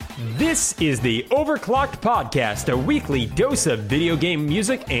This is the Overclocked Podcast, a weekly dose of video game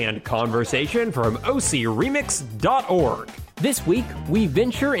music and conversation from ocremix.org. This week, we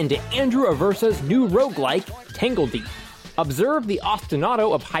venture into Andrew Aversa's new roguelike, Tangledeep. Observe the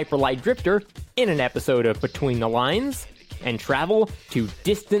ostinato of Hyperlight Drifter in an episode of Between the Lines, and travel to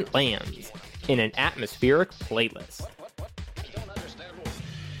distant lands in an atmospheric playlist.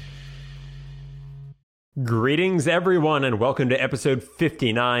 Greetings, everyone, and welcome to episode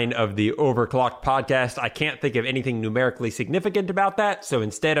 59 of the Overclocked Podcast. I can't think of anything numerically significant about that, so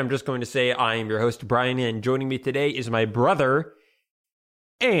instead I'm just going to say I am your host, Brian, and joining me today is my brother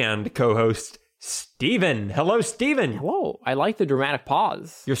and co-host, Steven. Hello, Steven. Hello. I like the dramatic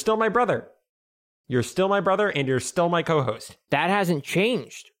pause. You're still my brother. You're still my brother, and you're still my co-host. That hasn't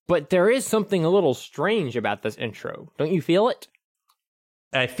changed, but there is something a little strange about this intro. Don't you feel it?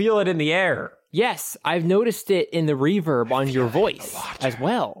 I feel it in the air. Yes, I've noticed it in the reverb on your voice as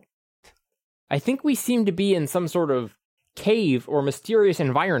well. I think we seem to be in some sort of cave or mysterious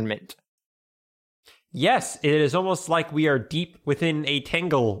environment. Yes, it is almost like we are deep within a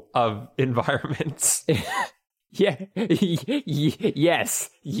tangle of environments. Yes.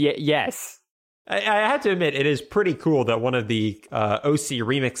 I have to admit, it is pretty cool that one of the OC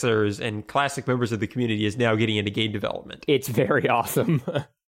remixers and classic members of the community is now getting into game development. It's very awesome.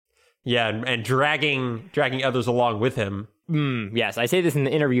 Yeah, and dragging others along with him. Yes, I say this in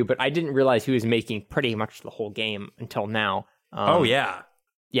the interview, but I didn't realize he was making pretty much the whole game until now. Oh yeah,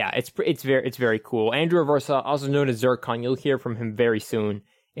 yeah, it's very cool. Andrew Aversa, also known as Zircon, you'll hear from him very soon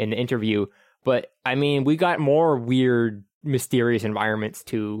in the interview. But I mean, we got more weird, mysterious environments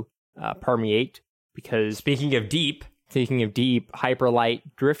to permeate because speaking of deep, Hyperlight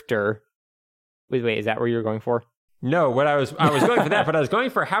Drifter. Wait, is that where you're going for? No, I was going for that, but I was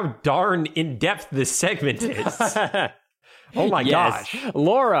going for how darn in-depth this segment is. Oh my gosh.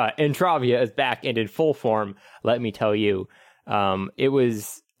 Laura Intravia is back and in full form, let me tell you. It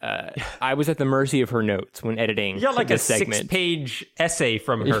was, I was at the mercy of her notes when editing this segment. 6-page essay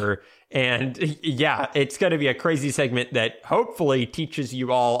from her, and yeah, it's going to be a crazy segment that hopefully teaches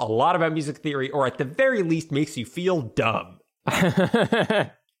you all a lot about music theory, or at the very least makes you feel dumb.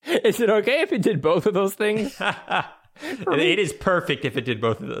 Is it okay if it did both of those things? It is perfect if it did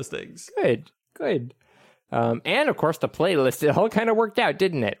both of those things. Good. And of course, the playlist, it all kind of worked out,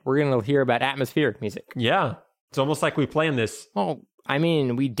 didn't it? We're going to hear about atmospheric music. Yeah. It's almost like we planned this. Well, I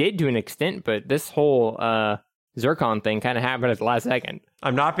mean, we did to an extent, but this whole Zircon thing kind of happened at the last second.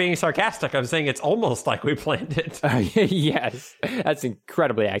 I'm not being sarcastic. I'm saying it's almost like we planned it. Yes, that's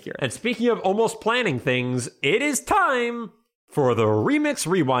incredibly accurate. And speaking of almost planning things, it is time for the Remix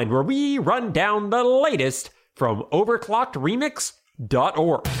Rewind, where we run down the latest from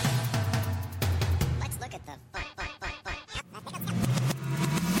overclockedremix.org. Let's look at the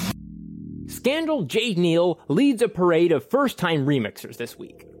Scandal J. Neal leads a parade of first-time remixers this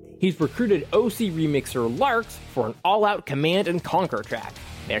week. He's recruited OC remixer Larks for an all-out Command and Conquer track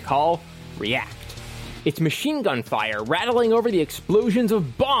they call React. It's machine gun fire rattling over the explosions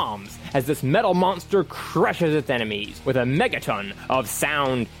of bombs as this metal monster crushes its enemies with a megaton of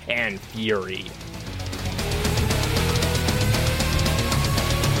sound and fury.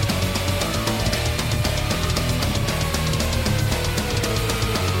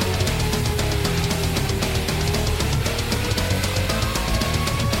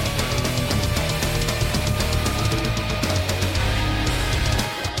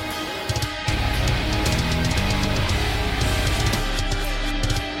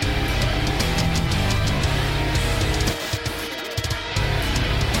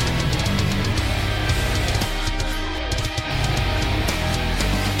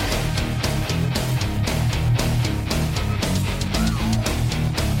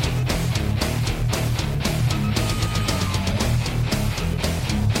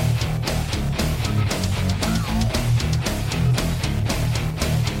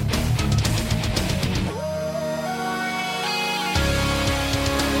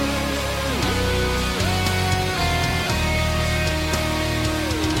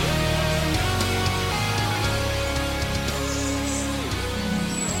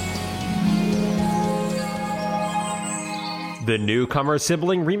 The newcomer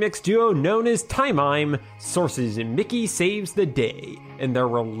sibling remix duo known as Time sources Mickey Saves the Day in their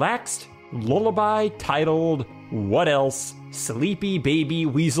relaxed lullaby titled What Else? Sleepy Baby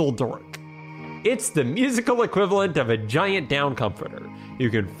Weasel Dork. It's the musical equivalent of a giant down comforter. You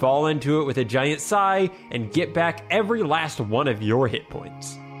can fall into it with a giant sigh and get back every last one of your hit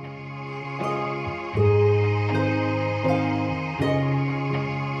points.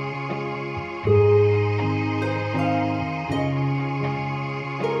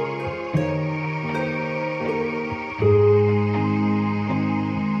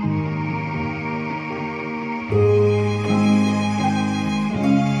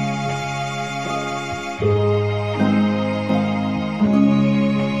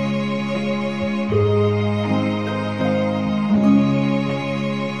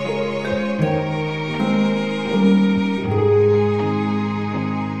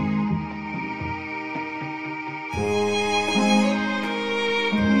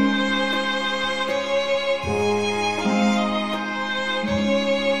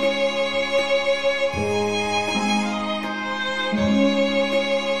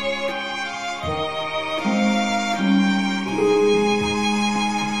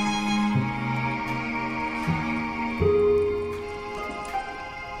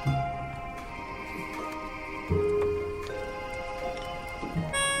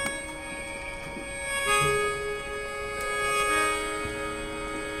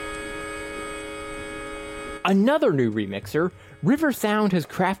 Another new remixer, River Sound has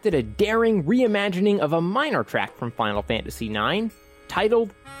crafted a daring reimagining of a minor track from Final Fantasy IX,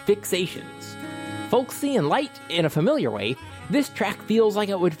 titled Fixations. Folksy and light in a familiar way, this track feels like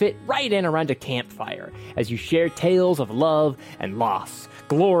it would fit right in around a campfire as you share tales of love and loss,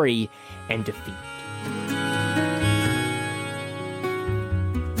 glory and defeat.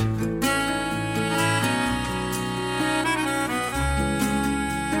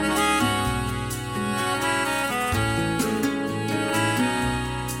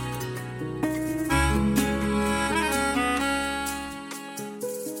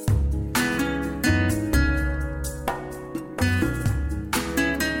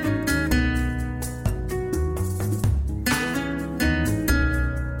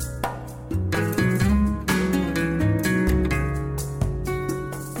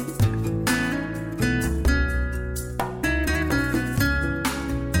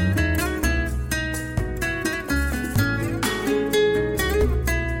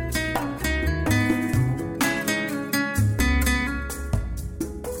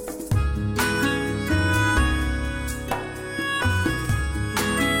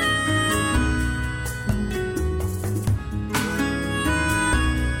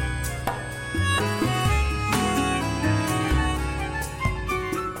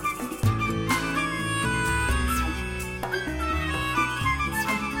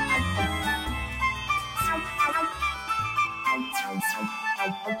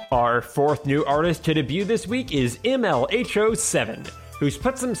 Our fourth new artist to debut this week is MLHO7, who's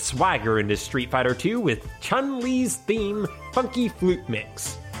put some swagger into Street Fighter II with Chun-Li's theme, Funky Flute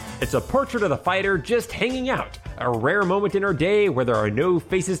Mix. It's a portrait of the fighter just hanging out, a rare moment in her day where there are no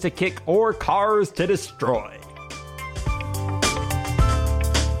faces to kick or cars to destroy.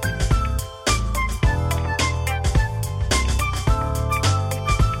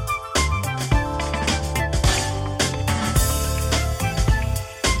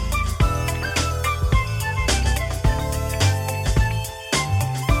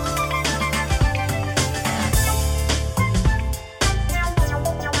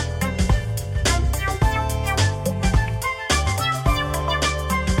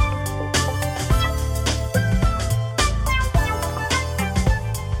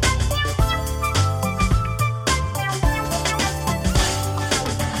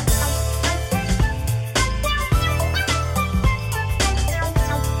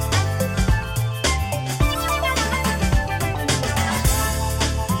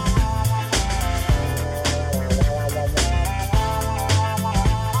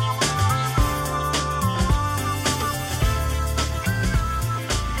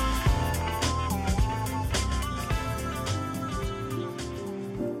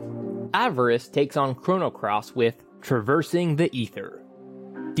 Avarice takes on Chrono Cross with Traversing the Ether.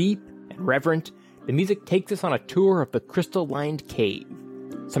 Deep and reverent, the music takes us on a tour of the crystal-lined cave.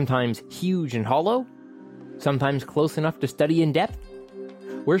 Sometimes huge and hollow, sometimes close enough to study in depth.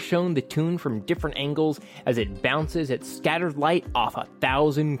 We're shown the tune from different angles as it bounces its scattered light off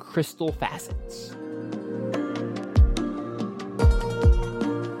 1,000 crystal facets.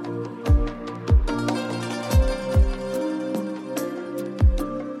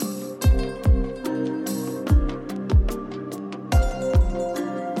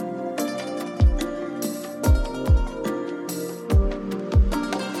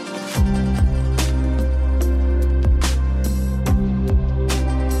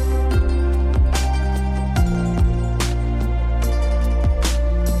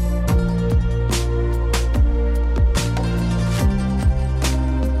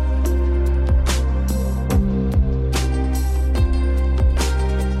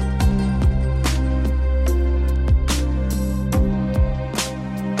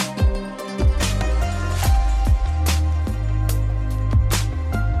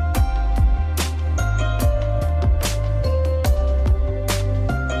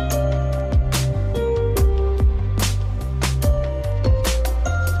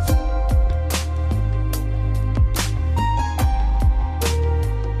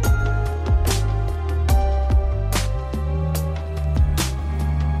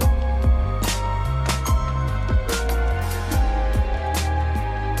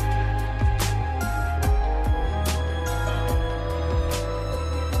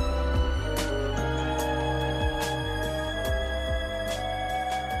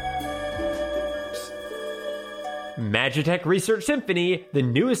 Magitech Research Symphony, the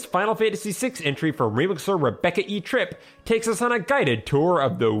newest Final Fantasy VI entry from remixer Rebecca E. Tripp, takes us on a guided tour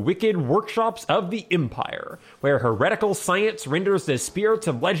of the wicked workshops of the Empire, where heretical science renders the spirits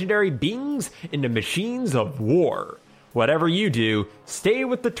of legendary beings into machines of war. Whatever you do, stay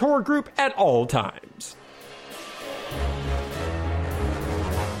with the tour group at all times.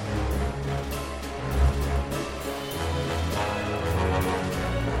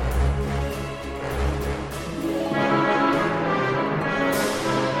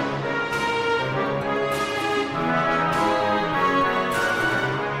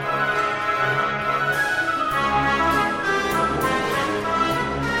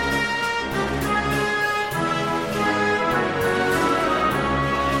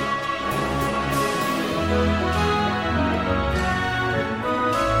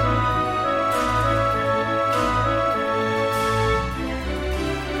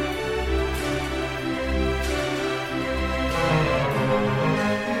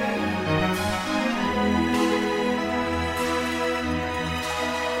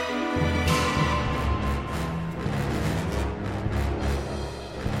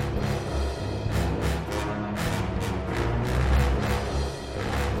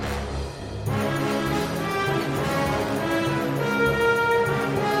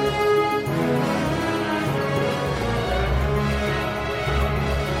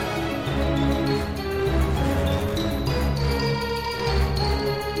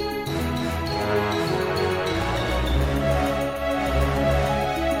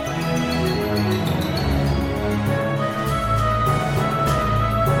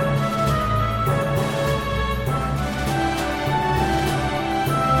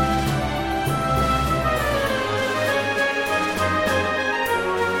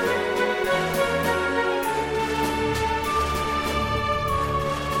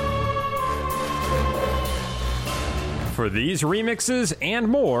 For these remixes and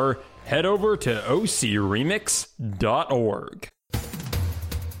more, head over to ocremix.org.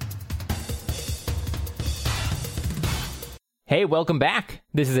 Hey, welcome back.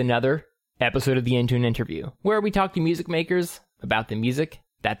 This is another episode of the Intune Interview, where we talk to music makers about the music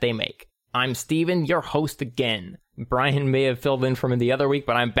that they make. I'm Steven, your host again. Brian may have filled in from the other week,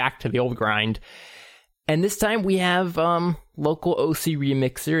 but I'm back to the old grind. And this time we have local OC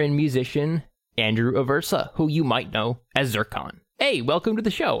remixer and musician Andrew Aversa, who you might know as Zircon. Hey, welcome to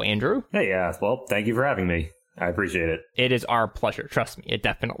the show, Andrew. Hey, well, thank you for having me. I appreciate it. It is our pleasure. Trust me, it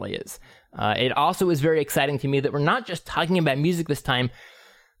definitely is. It also is very exciting to me that we're not just talking about music this time,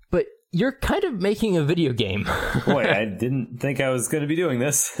 but you're kind of making a video game. Boy, I didn't think I was going to be doing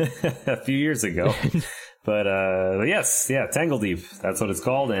this a few years ago. But yes, Tangle Deep, that's what it's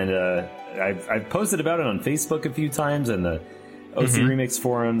called. And I've posted about it on Facebook a few times and the OC Remix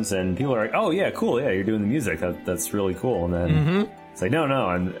forums, and people are like, oh, yeah, cool, yeah, you're doing the music. That's really cool. And then it's like, no,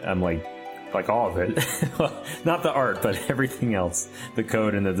 I'm like all of it. Well, not the art, but everything else. The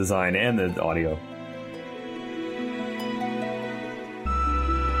code and the design and the audio.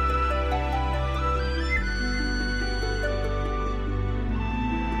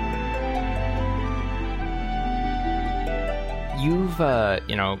 You've,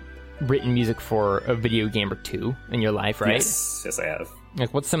 written music for a video game or two in your life, right? Yes, I have.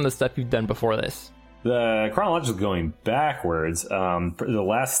 Like, what's some of the stuff you've done before this? The chronological going backwards, the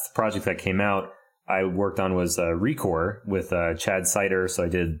last project that came out I worked on was Recore with Chad Sider. So I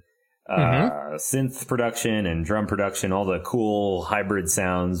did synth production and drum production, all the cool hybrid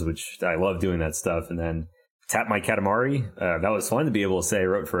sounds, which I love doing that stuff. And then Tap My Katamari. That was fun to be able to say I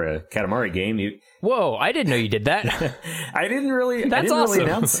wrote for a Katamari game. Whoa, I didn't know you did that. I didn't really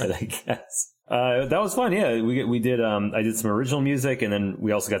announce it, I guess. That was fun. Yeah, we did. I did some original music, and then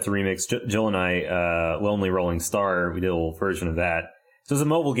we also got to remix Jill and I, "Lonely Rolling Star." We did a little version of that. So it's a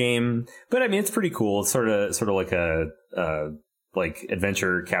mobile game, but I mean it's pretty cool. It's sort of like a like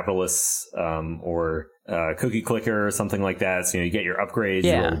Adventure Capitalists or Cookie Clicker or something like that. So you get your upgrades,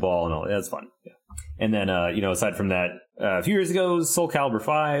 you roll the ball, and all. That's fun. Yeah. And then aside from that, a few years ago was Soul Calibur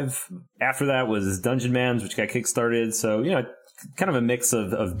 5. After that was Dungeon Mans, which got kickstarted. So kind of a mix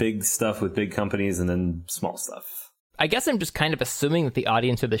of big stuff with big companies and then small stuff. I guess I'm just kind of assuming that the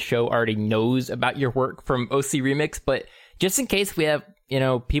audience of the show already knows about your work from OC Remix, but just in case we have,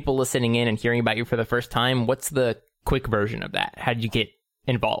 people listening in and hearing about you for the first time, what's the quick version of that? How did you get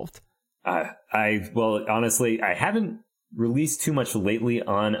involved? Well, honestly, I haven't released too much lately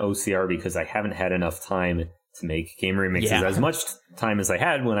on OCR because I haven't had enough time to make game remixes as much time as I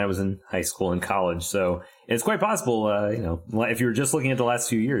had when I was in high school and college. So it's quite possible, if you were just looking at the last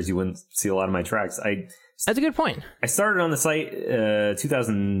few years, you wouldn't see a lot of my tracks. That's a good point. I started on the site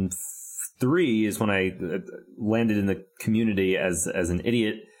 2003 is when I landed in the community as an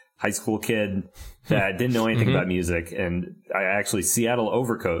idiot high school kid that didn't know anything about music. And I actually, Seattle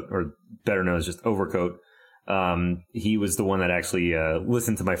Overcoat, or better known as just Overcoat, he was the one that actually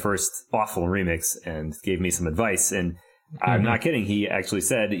listened to my first awful remix and gave me some advice. And I'm not kidding. He actually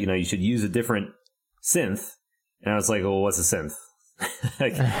said, you should use a different synth. And I was like, well, what's a synth?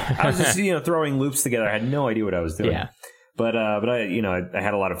 I was just, throwing loops together. I had no idea what I was doing. Yeah. But I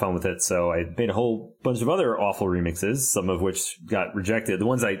had a lot of fun with it. So I made a whole bunch of other awful remixes, some of which got rejected. The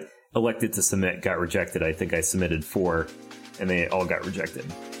ones I elected to submit got rejected. I think I submitted 4 and they all got rejected.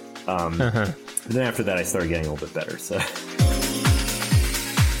 But then after that, I started getting a little bit better. So.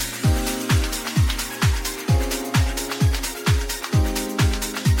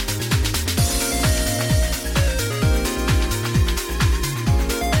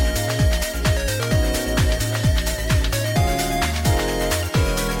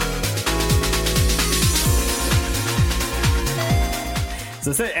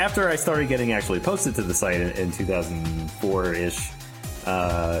 after I started getting actually posted to the site in 2004-ish.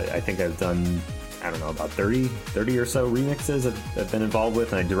 I think I've done, I don't know, about 30 or so remixes I've been involved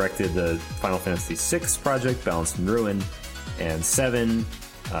with, and I directed the Final Fantasy VI project, Balanced in Ruin, and 7,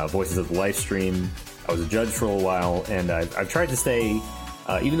 Voices of the Lifestream. I was a judge for a while, and I've tried to stay,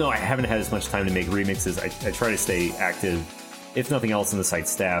 even though I haven't had as much time to make remixes, I try to stay active, if nothing else, in the site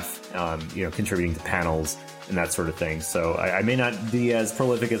staff, contributing to panels and that sort of thing. So I may not be as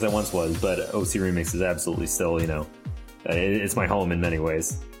prolific as I once was, but OC Remix is absolutely still, it's my home in many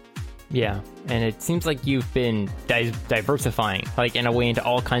ways. Yeah, and it seems like you've been diversifying, like, in a way, into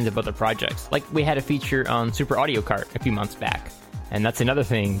all kinds of other projects. Like, we had a feature on Super Audio Kart a few months back, and that's another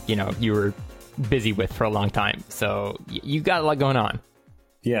thing, you were busy with for a long time. So you got a lot going on.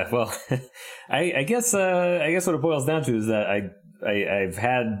 Yeah, well, I guess what it boils down to is that I've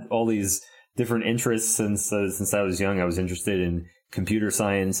had all these different interests since I was young. I was interested in computer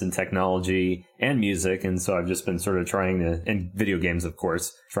science and technology and music, and so I've just been sort of trying to, and video games, of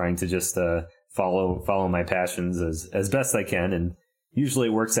course, trying to just follow my passions as best I can. And usually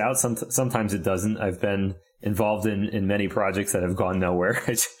it works out. Sometimes it doesn't. I've been involved in many projects that have gone nowhere.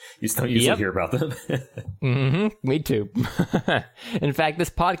 I just don't usually hear about them. Me too. In fact, this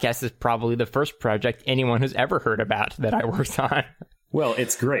podcast is probably the first project anyone has ever heard about that I worked on. Well,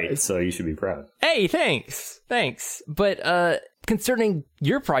 it's great, so you should be proud. Hey, thanks. But concerning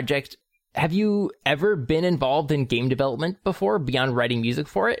your project, have you ever been involved in game development before, beyond writing music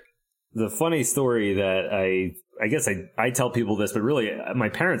for it? The funny story that I guess I tell people this, but really my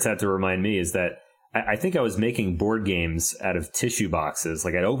parents had to remind me, is that I think I was making board games out of tissue boxes.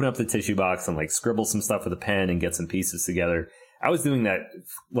 Like, I'd open up the tissue box and scribble some stuff with a pen and get some pieces together. I was doing that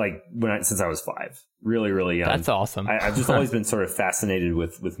since I was 5, really, really young. That's awesome. I've just always been sort of fascinated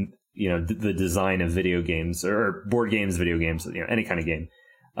with the design of video games, or board games, video games, any kind of game.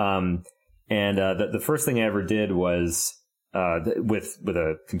 The first thing I ever did was with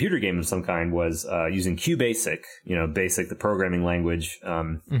a computer game of some kind was using QBasic, BASIC, the programming language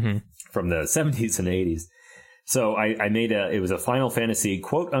from the 70s and 80s. So I made it was a Final Fantasy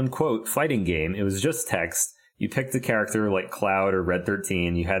quote unquote fighting game. It was just text. You picked a character like Cloud or Red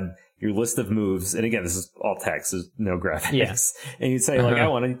 13. You had your list of moves. And again, this is all text. There's no graphics. Yeah. And you'd say, I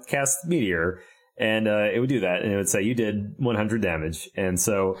want to cast Meteor. And it would do that. And it would say, you did 100 damage. And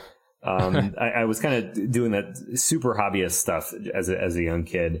so I was kind of doing that super hobbyist stuff as a young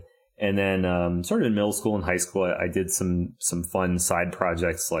kid. And then sort of in middle school and high school, I did some fun side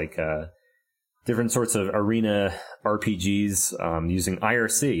projects like different sorts of arena RPGs using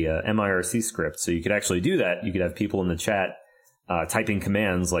IRC, MIRC script. So you could actually do that. You could have people in the chat typing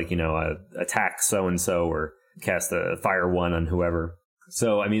commands like, attack so-and-so or cast a fire 1 on whoever.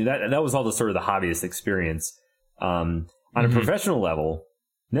 So, I mean, that was all the sort of the hobbyist experience. On a professional level,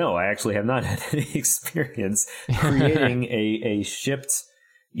 no, I actually have not had any experience creating a shipped,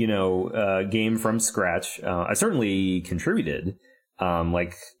 game from scratch. I certainly contributed.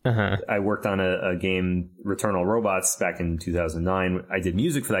 I worked on a game, Return All Robots, back in 2009. I did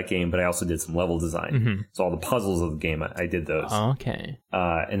music for that game, but I also did some level design. So all the puzzles of the game, I did those. Okay.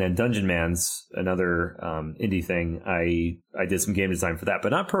 And then Dungeon Man's another indie thing. I did some game design for that, but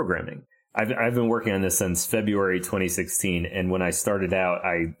not programming. I've been working on this since February 2016, and when I started out,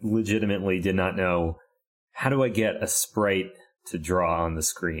 I legitimately did not know, how do I get a sprite to draw on the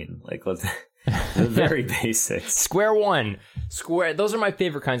screen? The very basics. Square one. Those are my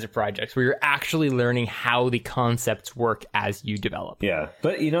favorite kinds of projects, where you're actually learning how the concepts work as you develop. Yeah,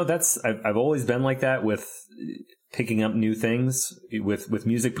 but I've always been like that with picking up new things with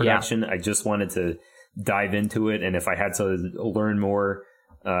music production. Yeah. I just wanted to dive into it, and if I had to learn more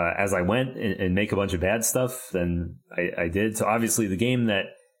as I went and make a bunch of bad stuff, then I did. So obviously the game that,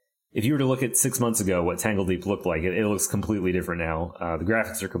 if you were to look at 6 months ago what Tangle Deep looked like, it looks completely different now. The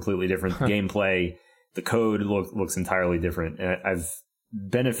graphics are completely different. The gameplay, the code looks entirely different. And I've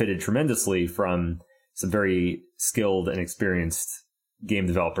benefited tremendously from some very skilled and experienced game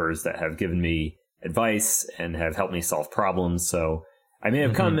developers that have given me advice and have helped me solve problems. So I may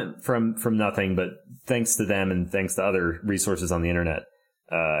have come from nothing, but thanks to them and thanks to other resources on the internet,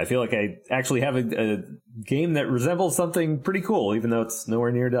 I feel like I actually have a game that resembles something pretty cool, even though it's nowhere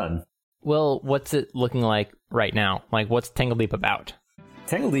near done. Well, what's it looking like right now? What's Tangle Deep about?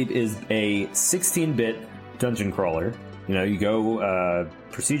 Tangle Deep is a 16-bit dungeon crawler. You go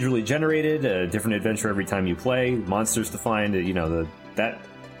procedurally generated, a different adventure every time you play, monsters to find, that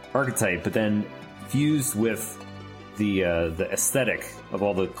archetype, but then fused with the aesthetic of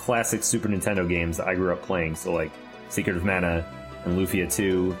all the classic Super Nintendo games that I grew up playing. So Secret of Mana and Lufia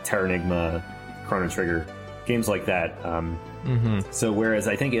 2, Terranigma, Chrono Trigger, games like that. So whereas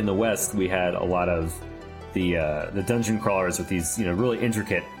I think in the West we had a lot of the dungeon crawlers with these really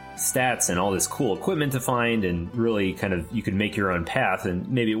intricate stats and all this cool equipment to find, and really kind of you could make your own path, and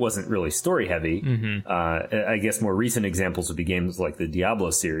maybe it wasn't really story heavy. I guess more recent examples would be games like the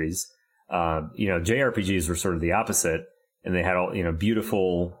Diablo series. JRPGs were sort of the opposite, and they had all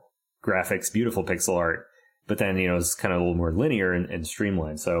beautiful graphics, beautiful pixel art, but then it's kind of a little more linear and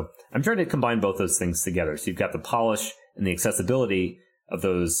streamlined. So I'm trying to combine both those things together. So you've got the polish and the accessibility of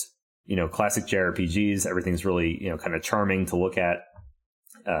those classic JRPGs. Everything's really kind of charming to look at.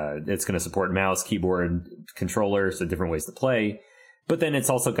 It's going to support mouse, keyboard, controller, so different ways to play. But then it's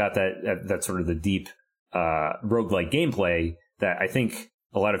also got that sort of the deep roguelike gameplay that I think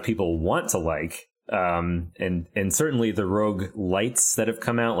a lot of people want to like. And certainly the roguelites that have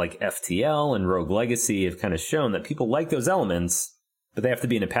come out, like FTL and Rogue Legacy, have kind of shown that people like those elements, but they have to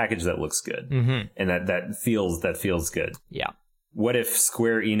be in a package that looks good and that feels good. Yeah. What if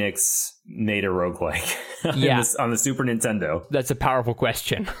Square Enix made a roguelike on the Super Nintendo? That's a powerful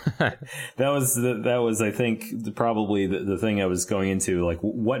question. That was I think probably the thing I was going into. Like,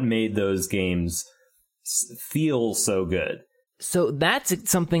 what made those games feel so good? So that's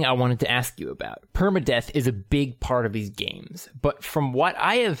something I wanted to ask you about. Permadeath is a big part of these games, but from what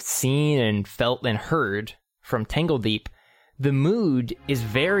I have seen and felt and heard from Tangle Deep, the mood is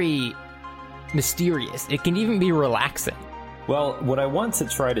very mysterious. It can even be relaxing. Well, what I want to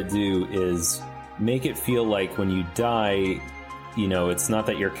try to do is make it feel like when you die, it's not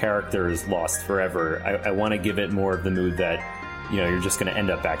that your character is lost forever. I want to give it more of the mood that, you're just going to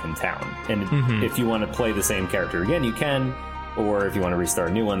end up back in town. And if you want to play the same character again, you can. Or if you want to restart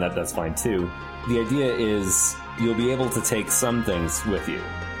a new one, that's fine too. The idea is you'll be able to take some things with you.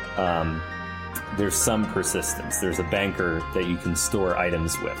 There's some persistence. There's a banker that you can store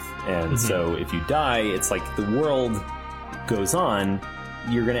items with. And so if you die, it's like the world goes on.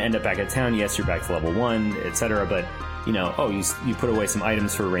 You're going to end up back at town. Yes, you're back to level 1, etc. But you put away some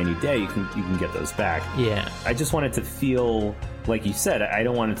items for a rainy day. You can get those back. Yeah. I just want it to feel like you said. I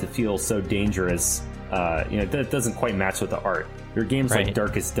don't want it to feel so dangerous. That doesn't quite match with the art. There are games like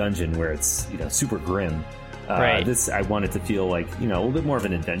Darkest Dungeon where it's super grim. This I want it to feel like a little bit more of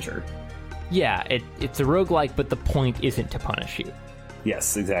an adventure. Yeah, it's a roguelike, but the point isn't to punish you.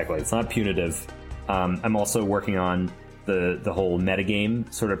 Yes, exactly. It's not punitive. I'm also working on the whole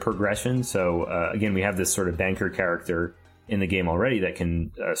metagame sort of progression. So again, we have this sort of banker character in the game already that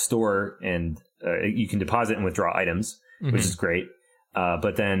can store and you can deposit and withdraw items, which is great.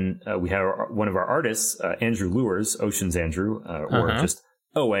 But then we have one of our artists, Andrew Lures, Oceans Andrew, or just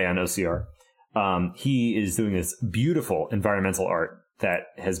OA on OCR. He is doing this beautiful environmental art that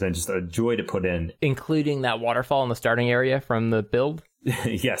has been just a joy to put in. Including that waterfall in the starting area from the build?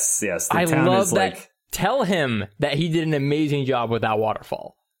 Yes. The I town love is that. like... Tell him that he did an amazing job with that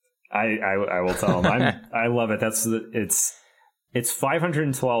waterfall. I will tell him. I love it. It's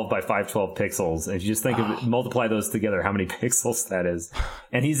 512 by 512 pixels. And if you just think of it, multiply those together, how many pixels that is.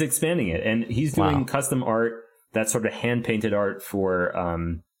 And he's expanding it. And he's doing custom art, that sort of hand-painted art for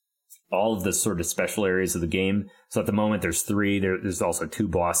all of the sort of special areas of the game. So at the moment, there's 3. There's also 2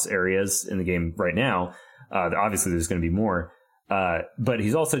 boss areas in the game right now. Obviously, there's going to be more. But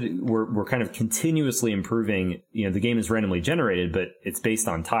he's also, we're kind of continuously improving. The game is randomly generated, but it's based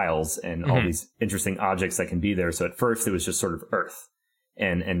on tiles and all these interesting objects that can be there. So at first it was just sort of earth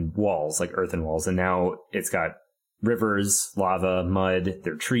and walls, like earthen walls. And now it's got rivers, lava, mud.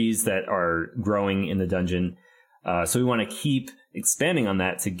 There are trees that are growing in the dungeon. So we want to keep expanding on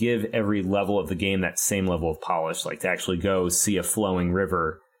that to give every level of the game that same level of polish, like to actually go see a flowing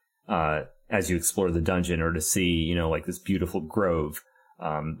river, as you explore the dungeon, or to see, like this beautiful grove,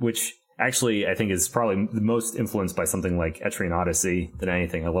 which actually I think is probably the most influenced by something like Etrian Odyssey than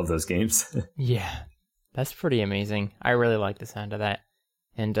anything. I love those games. Yeah, that's pretty amazing. I really like the sound of that.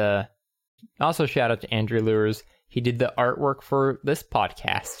 And also shout out to Andrew Lures. He did the artwork for this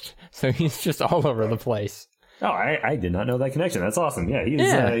podcast, so he's just all over the place. Oh, I did not know that connection. That's awesome. Yeah,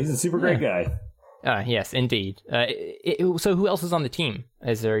 he's a super great guy. Yes, indeed. So who else is on the team?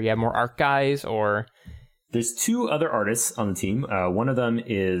 Is there more art guys, or? There's 2 other artists on the team. One of them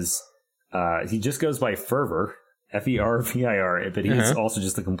is, he just goes by Fervor, Fervir, but he's also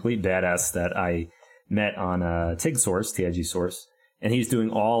just a complete badass that I met on TIG Source, TIG Source. And he's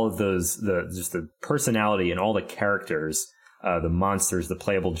doing all of those, the personality and all the characters, the monsters, the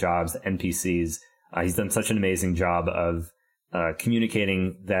playable jobs, the NPCs. He's done such an amazing job of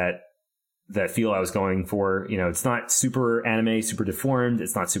communicating that feel I was going for. It's not super anime, super deformed.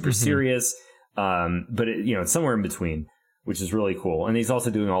 It's not super serious, but it's somewhere in between. which is really cool. And he's also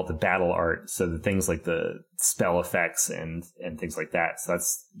doing all the battle art, so the things like the spell effects and things like that. So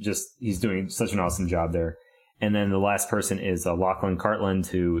that's just, he's doing such an awesome job there. And then the last person is Lachlan Cartland,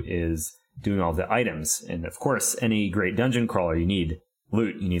 who is doing all the items. And of course, any great dungeon crawler, you need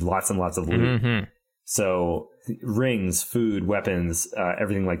loot. You need lots and lots of loot. Mm-hmm. So rings, food, weapons,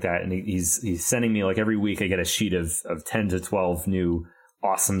 everything like that. And he's sending me, like, every week I get a sheet of 10 to 12 new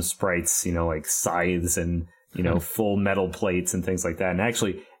awesome sprites, you know, like scythes and, you know, full metal plates and things like that. And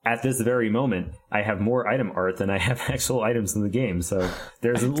actually, at this very moment, I have more item art than I have actual items in the game. So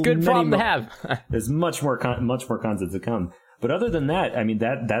there's a good problem to have. There's much more content to come. But other than that, I mean,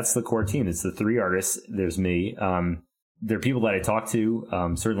 that's the core team. It's the 3 artists. There's me. There are people that I talk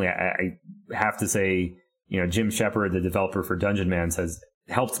to. Certainly, I have to say, you know, Jim Shepard, the developer for Dungeon Mans, has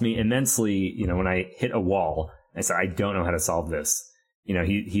helped me immensely. You know, when I hit a wall, I said, I don't know how to solve this. You know,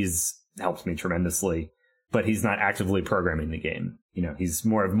 he's helped me tremendously, but he's not actively programming the game. You know, he's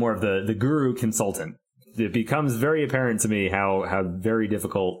more of the guru consultant. It becomes very apparent to me how very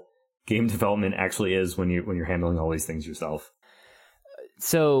difficult game development actually is when you're handling all these things yourself.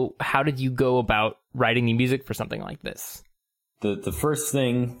 So how did you go about writing the music for something like this? The first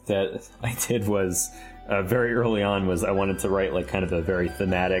thing that I did was very early on was I wanted to write like kind of a very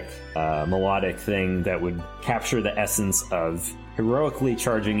thematic, melodic thing that would capture the essence of heroically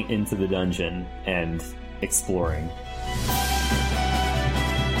charging into the dungeon and exploring.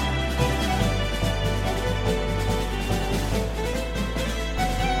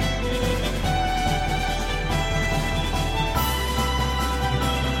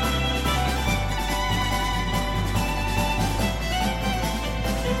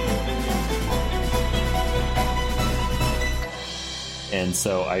 And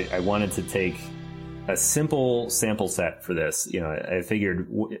so I wanted to take a simple sample set for this. You know, I figured,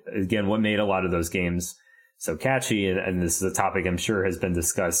 again, what made a lot of those games so catchy, and this is a topic I'm sure has been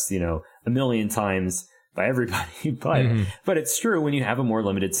discussed, you know, a million times by everybody, but it's true, when you have a more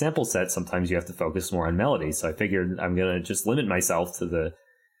limited sample set, sometimes you have to focus more on melody. So I figured I'm going to just limit myself to the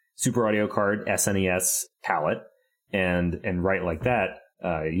Super Audio Card SNES palette and write like that,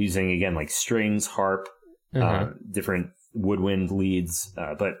 using, again, like strings, harp, different woodwind leads,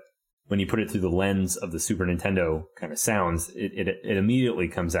 but when you put it through the lens of the Super Nintendo kind of sounds, it immediately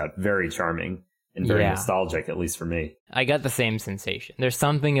comes out very charming and very nostalgic, at least for me. I got the same sensation. There's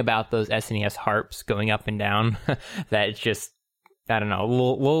something about those SNES harps going up and down that just, I don't know,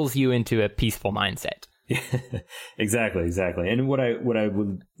 lulls you into a peaceful mindset. Exactly. And what I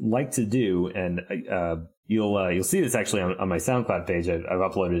would like to do, and you'll see this actually on my SoundCloud page, I've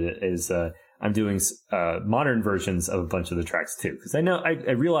uploaded it, is I'm doing modern versions of a bunch of the tracks too, because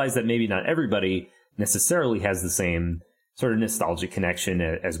I realize that maybe not everybody necessarily has the same sort of nostalgic connection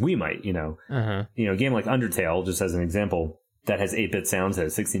as we might. You know, you know, a game like Undertale, just as an example, that has 8-bit sounds,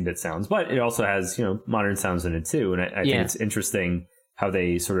 has 16-bit sounds, but it also has, you know, modern sounds in it too. And I think it's interesting how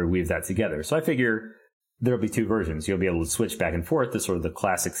they sort of weave that together. So I figure there'll be 2 versions. You'll be able to switch back and forth, the sort of the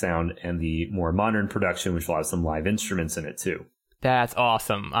classic sound and the more modern production, which will have some live instruments in it too. That's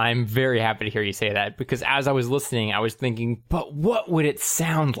awesome. I'm very happy to hear you say that, because as I was listening, I was thinking, but what would it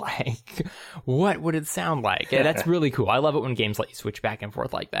sound like? What would it sound like? Yeah, that's really cool. I love it when games let you switch back and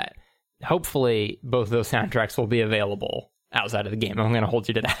forth like that. Hopefully, both of those soundtracks will be available outside of the game. I'm going to hold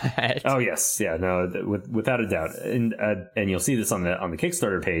you to that. Oh, yes. Yeah, no, without a doubt. And you'll see this on the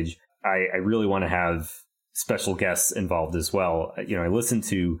Kickstarter page. I really want to have special guests involved as well. You know, I listened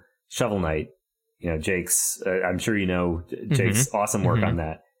to Shovel Knight, you know, Jake's, I'm sure you know Jake's awesome work on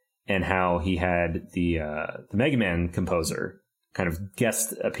that, and how he had the Mega Man composer kind of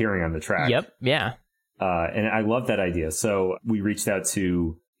guest appearing on the track. Yep, yeah. And I love that idea. So we reached out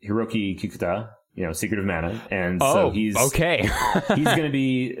to Hiroki Kikuta, you know, Secret of Mana, and so he's okay. He's going to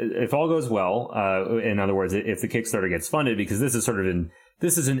be, if all goes well, in other words, if the Kickstarter gets funded, because this is sort of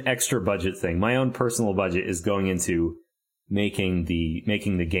an extra budget thing. My own personal budget is going into making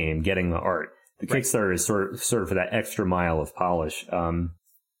the game, getting the art. The Kickstarter is sort of for that extra mile of polish, and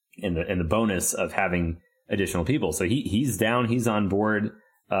the bonus of having additional people. So he's down, he's on board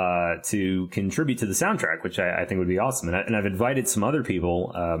to contribute to the soundtrack, which I think would be awesome. And I've invited some other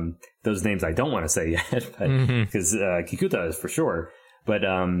people. Those names I don't want to say yet, but because Kikuta is for sure. But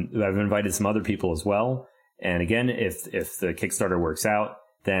I've invited some other people as well. And again, if the Kickstarter works out,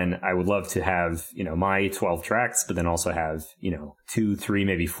 then I would love to have, you know, my 12 tracks, but then also have, you know, 2, 3,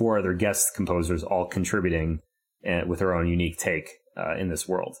 maybe 4 other guest composers all contributing with their own unique take in this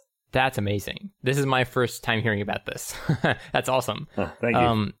world. That's amazing. This is my first time hearing about this. That's awesome. Thank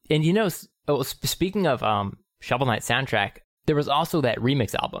you. And you know, speaking of Shovel Knight soundtrack, there was also that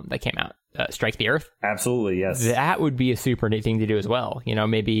remix album that came out Strike the Earth. Absolutely, yes. That would be a super neat thing to do as well.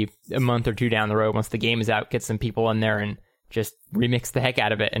 Maybe a month or two down the road, once the game is out, get some people in there and just remix the heck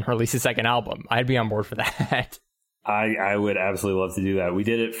out of it and release a second album. I'd be on board for that. I would absolutely love to do that. We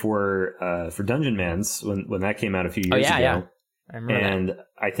did it for Dungeon Mans when that came out a few years ago. Yeah. I remember that.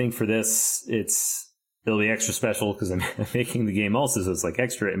 I think for this, it'll be extra special because I'm making the game also, so it's like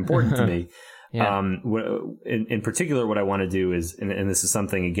extra important to me. Yeah. In particular, what I want to do is, and this is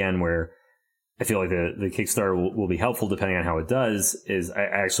something again where I feel like the Kickstarter will be helpful depending on how it does, is I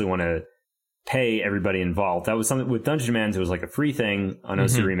actually want to pay everybody involved. That was something with Dungeon Mans. It was like a free thing on OC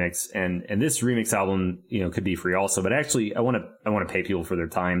Remix, and this remix album, could be free also. But actually, I want to pay people for their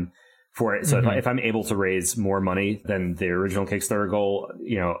time for it. So if I'm able to raise more money than the original Kickstarter goal,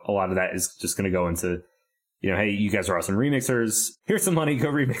 a lot of that is just going to go into, hey, you guys are awesome remixers. Here's some money. Go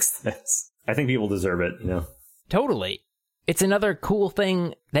remix this. I think people deserve it. Totally. It's another cool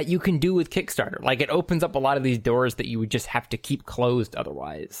thing that you can do with Kickstarter. Like, it opens up a lot of these doors that you would just have to keep closed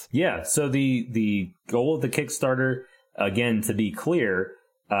otherwise. Yeah. So the goal of the Kickstarter, again, to be clear,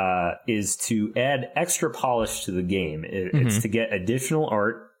 is to add extra polish to the game. It's to get additional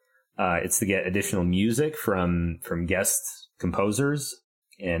art. It's to get additional music from guest composers,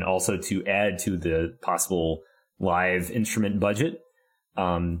 and also to add to the possible live instrument budget.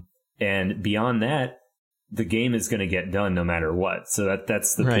 And beyond that, the game is going to get done no matter what. So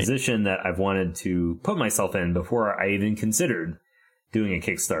that's the position that I've wanted to put myself in before I even considered doing a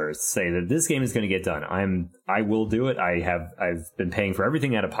Kickstarter, to say that this game is going to get done. I will do it. I've been paying for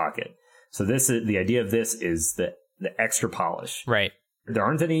everything out of pocket. So the idea of this is the extra polish. Right. There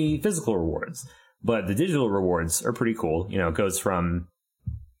aren't any physical rewards, but the digital rewards are pretty cool. It goes from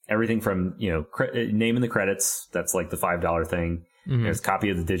everything from, name in the credits. That's like the $5 thing. There's a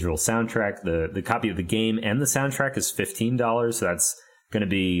copy of the digital soundtrack. The copy of the game and the soundtrack is $15. So that's going to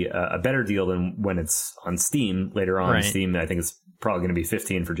be a better deal than when it's on Steam later on. Right. Steam, I think it's probably going to be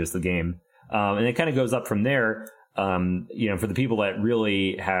 $15 for just the game. And it kind of goes up from there. For the people that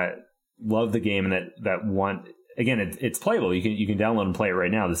really love the game and that want, again, it's playable. You can download and play it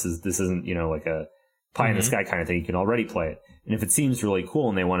right now. This isn't, like a pie in the sky kind of thing. You can already play it. And if it seems really cool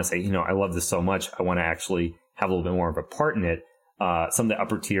and they want to say, I love this so much, I want to actually have a little bit more of a part in it. Some of the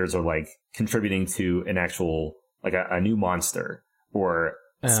upper tiers are like contributing to an actual, like a new monster or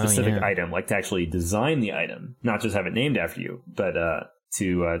a specific item, like to actually design the item, not just have it named after you, but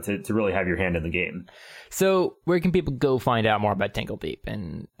to really have your hand in the game. So where can people go find out more about Tangle Deep?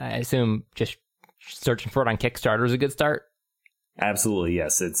 And I assume just searching for it on Kickstarter is a good start. Absolutely,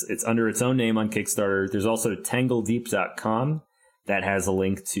 yes. It's under its own name on Kickstarter. There's also tangledeep.com that has a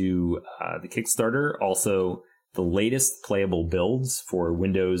link to the Kickstarter. Also, the latest playable builds for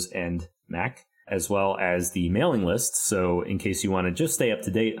Windows and Mac, as well as the mailing list. So in case you want to just stay up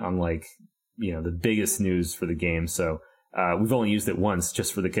to date on the biggest news for the game. So we've only used it once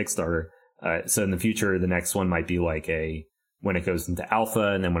just for the Kickstarter. So in the future, the next one might be like when it goes into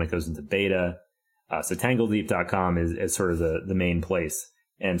alpha and then when it goes into beta. So tangledeep.com is sort of the main place.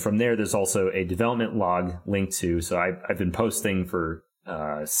 And from there's also a development log linked to. So I've been posting for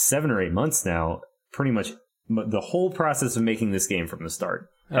 7 or 8 months now, pretty much the whole process of making this game from the start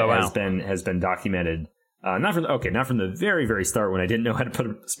has been documented. Not from the very, very start when I didn't know how to put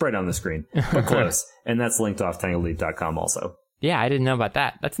a sprite on the screen, but close. And that's linked off tangledeep.com also. Yeah, I didn't know about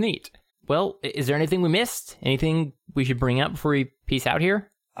that. That's neat. Well, is there anything we missed? Anything we should bring up before we peace out here?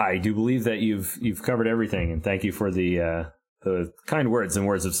 I do believe that you've covered everything, and thank you for the kind words and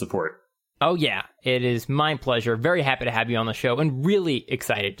words of support. Oh, yeah. It is my pleasure. Very happy to have you on the show and really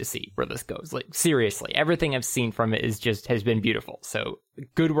excited to see where this goes. Like, seriously, everything I've seen from it has been beautiful. So,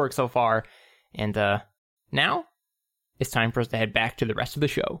 good work so far. And now it's time for us to head back to the rest of the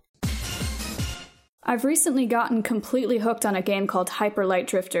show. I've recently gotten completely hooked on a game called Hyper Light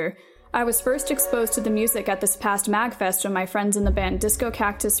Drifter. I was first exposed to the music at this past MagFest when my friends in the band Disco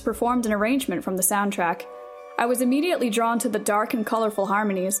Cactus performed an arrangement from the soundtrack. I was immediately drawn to the dark and colorful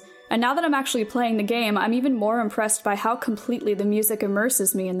harmonies, and now that I'm actually playing the game, I'm even more impressed by how completely the music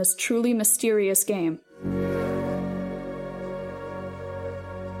immerses me in this truly mysterious game.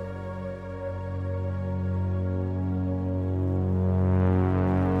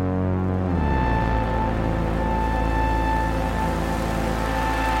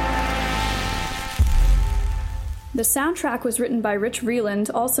 The soundtrack was written by Rich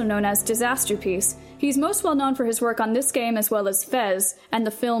Vreeland, also known as Disasterpiece. He's most well known for his work on this game as well as Fez and the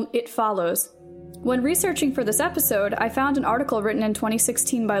film It Follows. When researching for this episode, I found an article written in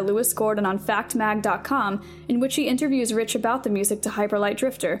 2016 by Lewis Gordon on factmag.com in which he interviews Rich about the music to Hyper Light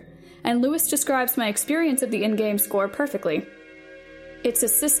Drifter, and Lewis describes my experience of the in-game score perfectly. It's a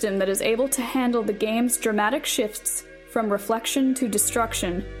system that is able to handle the game's dramatic shifts from reflection to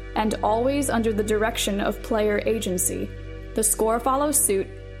destruction, and always under the direction of player agency. The score follows suit,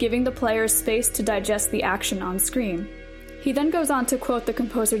 giving the player space to digest the action on screen. He then goes on to quote the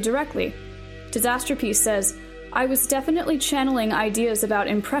composer directly. Disasterpeace says, "I was definitely channeling ideas about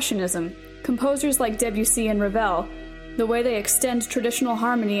Impressionism, composers like Debussy and Ravel, the way they extend traditional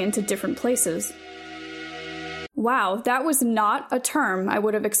harmony into different places." Wow, that was not a term I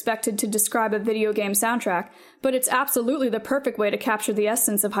would have expected to describe a video game soundtrack, but it's absolutely the perfect way to capture the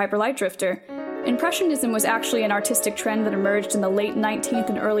essence of Hyper Light Drifter. Impressionism was actually an artistic trend that emerged in the late 19th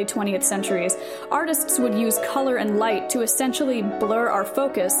and early 20th centuries. Artists would use color and light to essentially blur our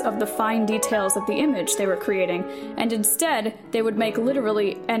focus of the fine details of the image they were creating, and instead, they would make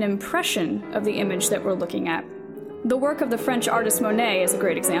literally an impression of the image that we're looking at. The work of the French artist Monet is a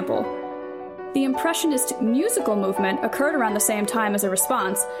great example. The Impressionist musical movement occurred around the same time as a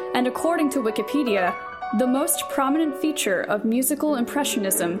response, and according to Wikipedia, the most prominent feature of musical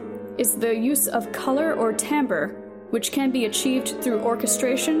Impressionism is the use of color or timbre, which can be achieved through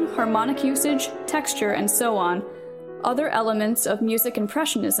orchestration, harmonic usage, texture, and so on. Other elements of music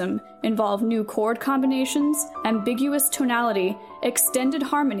Impressionism involve new chord combinations, ambiguous tonality, extended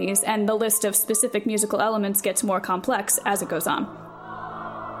harmonies, and the list of specific musical elements gets more complex as it goes on.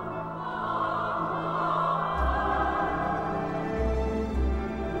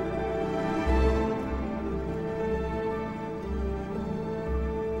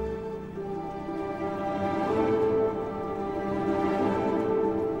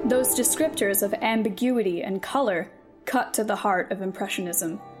 Those descriptors of ambiguity and color cut to the heart of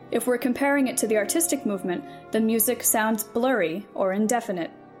Impressionism. If we're comparing it to the artistic movement, the music sounds blurry or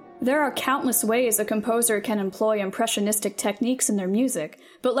indefinite. There are countless ways a composer can employ impressionistic techniques in their music,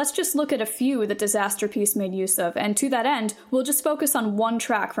 but let's just look at a few that Disasterpeace made use of, and to that end, we'll just focus on one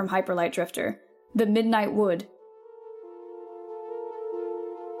track from Hyper Light Drifter, The Midnight Wood.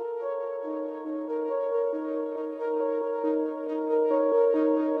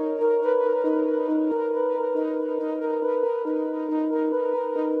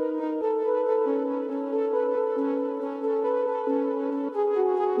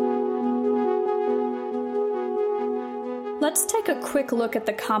 Let's take a quick look at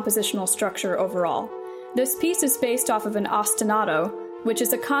the compositional structure overall. This piece is based off of an ostinato, which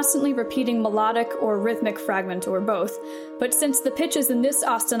is a constantly repeating melodic or rhythmic fragment or both, but since the pitches in this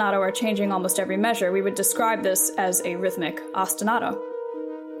ostinato are changing almost every measure, we would describe this as a rhythmic ostinato.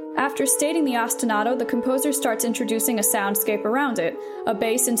 After stating the ostinato, the composer starts introducing a soundscape around it, a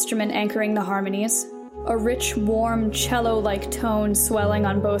bass instrument anchoring the harmonies, a rich, warm, cello-like tone swelling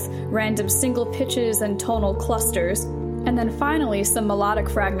on both random single pitches and tonal clusters, and then finally some melodic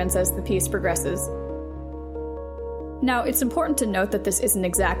fragments as the piece progresses. Now, it's important to note that this isn't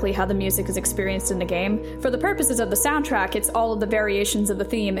exactly how the music is experienced in the game. For the purposes of the soundtrack, it's all of the variations of the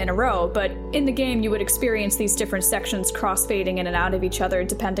theme in a row, but in the game you would experience these different sections cross-fading in and out of each other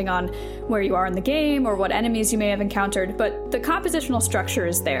depending on where you are in the game or what enemies you may have encountered, but the compositional structure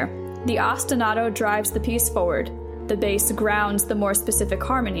is there. The ostinato drives the piece forward, the bass grounds the more specific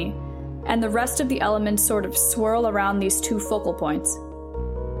harmony, and the rest of the elements sort of swirl around these two focal points.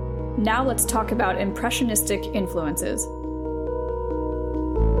 Now let's talk about impressionistic influences.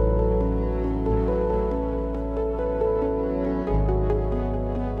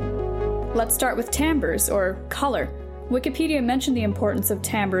 Let's start with timbres, or color. Wikipedia mentioned the importance of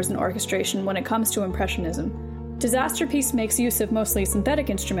timbres in orchestration when it comes to Impressionism. Disasterpeace makes use of mostly synthetic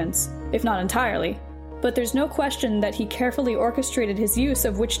instruments, if not entirely, but there's no question that he carefully orchestrated his use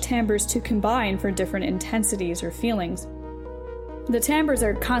of which timbres to combine for different intensities or feelings. The timbres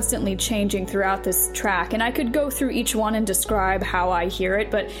are constantly changing throughout this track, and I could go through each one and describe how I hear it,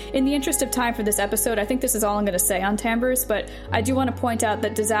 but in the interest of time for this episode, I think this is all I'm going to say on timbres, but I do want to point out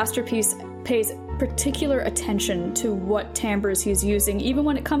that Disasterpeace pays particular attention to what timbres he's using. Even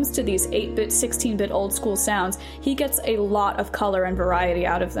when it comes to these 8-bit, 16-bit old school sounds, he gets a lot of color and variety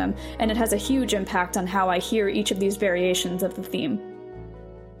out of them, and it has a huge impact on how I hear each of these variations of the theme.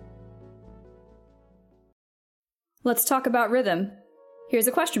 Let's talk about rhythm. Here's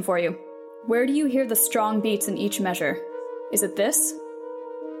a question for you. Where do you hear the strong beats in each measure? Is it this?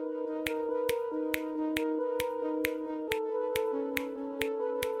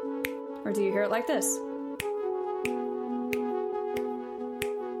 Or do you hear it like this?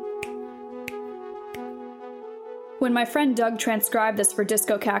 When my friend Doug transcribed this for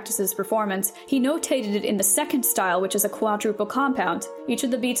Disco Cactus's performance, he notated it in the second style, which is a quadruple compound. Each of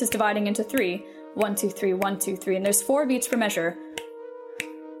the beats is dividing into 3. 1, 2, 3, 1, 2, 3, and there's 4 beats per measure.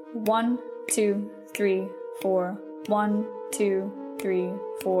 1, 2, 3, 4, 1, 2, 3,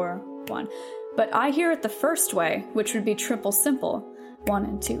 4, 1. But I hear it the first way, which would be triple simple. 1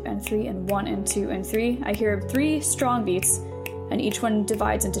 and 2 and 3 and 1 and 2 and 3. I hear 3 strong beats, and each one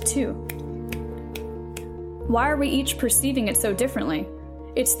divides into 2. Why are we each perceiving it so differently?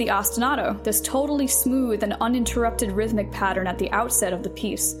 It's the ostinato, this totally smooth and uninterrupted rhythmic pattern at the outset of the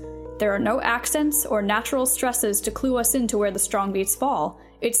piece. There are no accents or natural stresses to clue us into where the strong beats fall.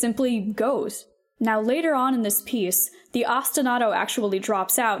 It simply goes. Now later on in this piece, the ostinato actually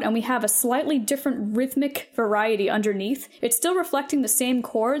drops out and we have a slightly different rhythmic variety underneath. It's still reflecting the same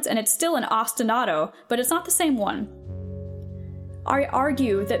chords and it's still an ostinato, but it's not the same one. I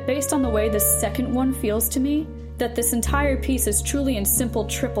argue that based on the way this second one feels to me, that this entire piece is truly in simple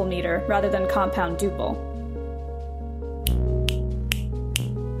triple meter rather than compound duple.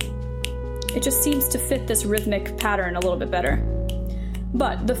 It just seems to fit this rhythmic pattern a little bit better.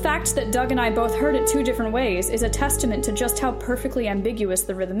 But the fact that Doug and I both heard it 2 different ways is a testament to just how perfectly ambiguous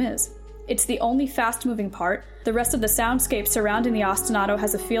the rhythm is. It's the only fast-moving part. The rest of the soundscape surrounding the ostinato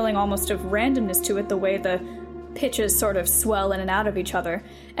has a feeling almost of randomness to it, the way the pitches sort of swell in and out of each other.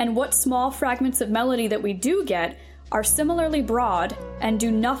 And what small fragments of melody that we do get are similarly broad and do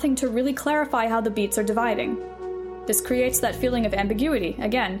nothing to really clarify how the beats are dividing. This creates that feeling of ambiguity,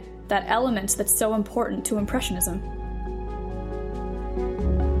 again, that element that's so important to Impressionism.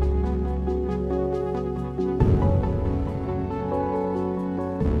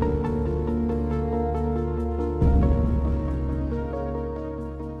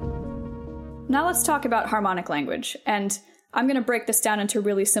 Now let's talk about harmonic language, and I'm going to break this down into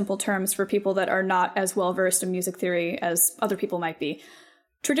really simple terms for people that are not as well versed in music theory as other people might be.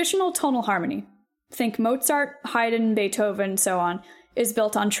 Traditional tonal harmony, think Mozart, Haydn, Beethoven, so on, is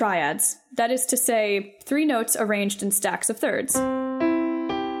built on triads. That is to say, 3 notes arranged in stacks of thirds.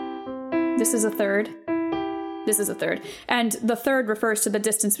 This is a third, this is a third, and the third refers to the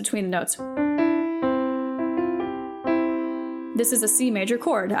distance between the notes. This is a C major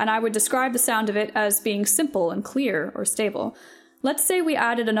chord, and I would describe the sound of it as being simple and clear or stable. Let's say we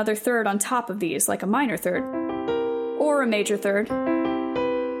added another third on top of these, like a minor third, or a major third.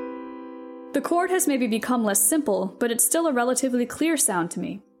 The chord has maybe become less simple, but it's still a relatively clear sound to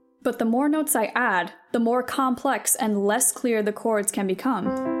me. But the more notes I add, the more complex and less clear the chords can become.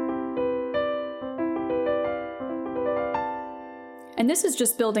 And this is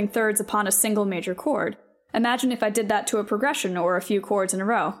just building thirds upon a single major chord. Imagine if I did that to a progression or a few chords in a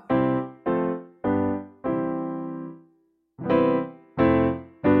row.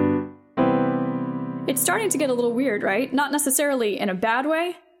 It's starting to get a little weird, right? Not necessarily in a bad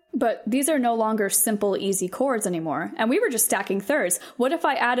way, but these are no longer simple, easy chords anymore, and we were just stacking thirds. What if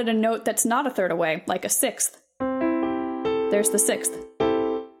I added a note that's not a third away, like a sixth? There's the sixth.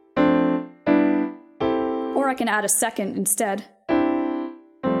 Or I can add a second instead.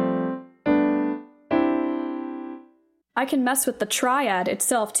 I can mess with the triad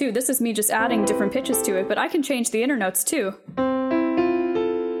itself too. This is me just adding different pitches to it, but I can change the inner notes too.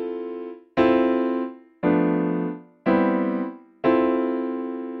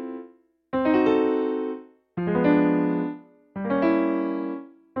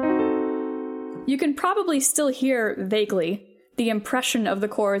 You can probably still hear, vaguely, the impression of the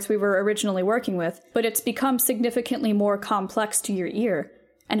chords we were originally working with, but it's become significantly more complex to your ear,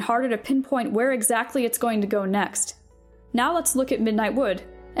 and harder to pinpoint where exactly it's going to go next. Now let's look at Midnight Wood,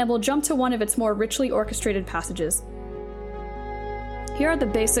 and we'll jump to one of its more richly orchestrated passages. Here are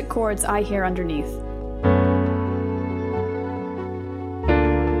the basic chords I hear underneath.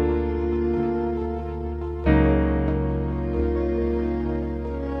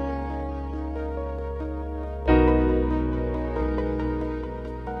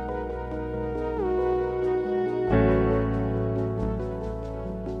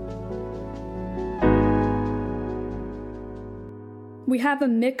 We have a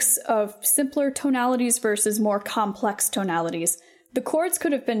mix of simpler tonalities versus more complex tonalities. The chords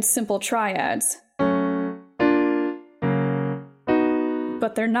could have been simple triads, but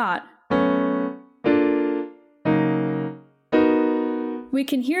they're not. We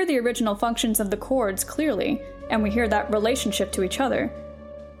can hear the original functions of the chords clearly, and we hear that relationship to each other,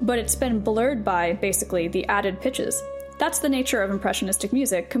 but it's been blurred by, basically, the added pitches. That's the nature of impressionistic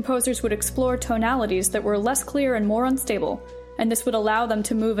music. Composers would explore tonalities that were less clear and more unstable, and this would allow them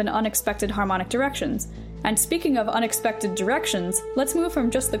to move in unexpected harmonic directions. And speaking of unexpected directions, let's move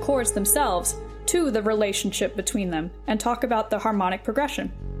from just the chords themselves to the relationship between them, and talk about the harmonic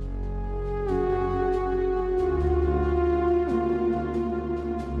progression.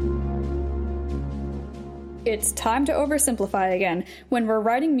 It's time to oversimplify again. When we're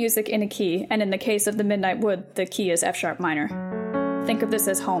writing music in a key, and in the case of the Midnight Wood, the key is F sharp minor, Think of this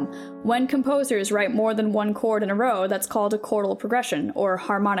as home. When composers write more than one chord in a row, that's called a chordal progression, or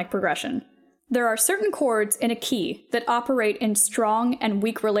harmonic progression. There are certain chords in a key that operate in strong and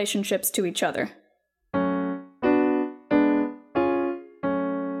weak relationships to each other.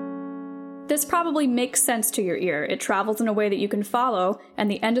 This probably makes sense to your ear. It travels in a way that you can follow, and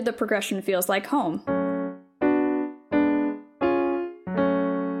the end of the progression feels like home.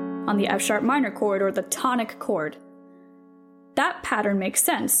 On the F-sharp minor chord, or the tonic chord. That pattern makes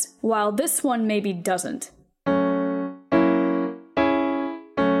sense, while this one maybe doesn't.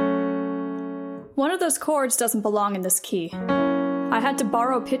 One of those chords doesn't belong in this key. I had to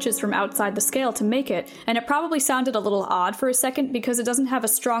borrow pitches from outside the scale to make it, and it probably sounded a little odd for a second because it doesn't have a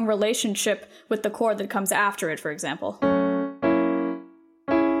strong relationship with the chord that comes after it, for example.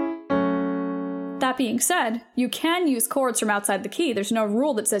 That being said, you can use chords from outside the key. There's no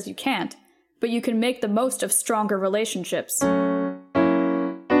rule that says you can't, but you can make the most of stronger relationships.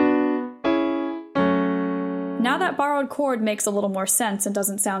 Now that borrowed chord makes a little more sense and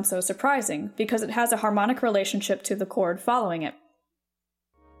doesn't sound so surprising, because it has a harmonic relationship to the chord following it.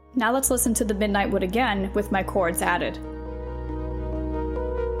 Now let's listen to the Midnight Wood again with my chords added.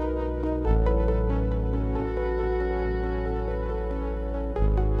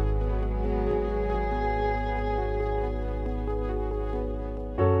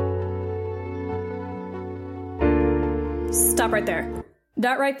 Stop right there.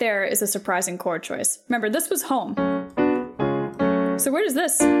 That right there is a surprising chord choice. Remember, this was home. So where does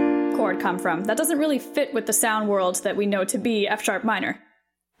this chord come from? That doesn't really fit with the sound world that we know to be F-sharp minor.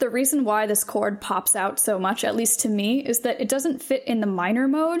 The reason why this chord pops out so much, at least to me, is that it doesn't fit in the minor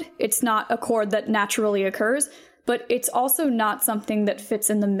mode. It's not a chord that naturally occurs, but it's also not something that fits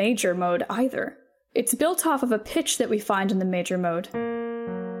in the major mode either. It's built off of a pitch that we find in the major mode.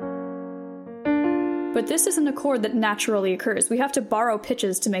 But this isn't a chord that naturally occurs. We have to borrow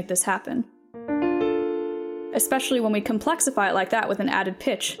pitches to make this happen. Especially when we complexify it like that with an added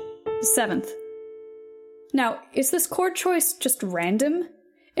pitch, 7th. Now, is this chord choice just random?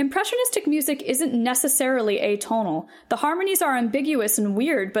 Impressionistic music isn't necessarily atonal. The harmonies are ambiguous and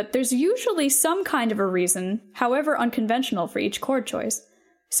weird, but there's usually some kind of a reason, however unconventional, for each chord choice.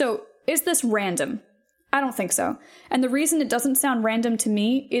 So, is this random? I don't think so. And the reason it doesn't sound random to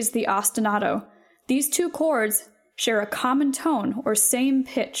me is the ostinato. These two chords share a common tone, or same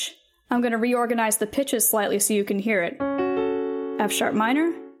pitch. I'm going to reorganize the pitches slightly so you can hear it. F sharp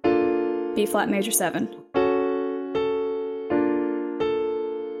minor, B flat major 7.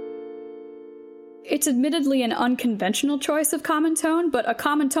 It's admittedly an unconventional choice of common tone, but a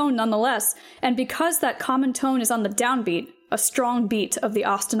common tone nonetheless, and because that common tone is on the downbeat, a strong beat of the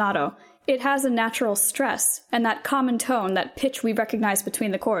ostinato, it has a natural stress, and that common tone, that pitch we recognize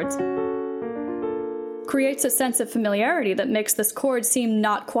between the chords, creates a sense of familiarity that makes this chord seem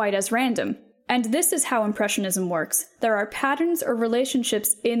not quite as random. And this is how Impressionism works. There are patterns or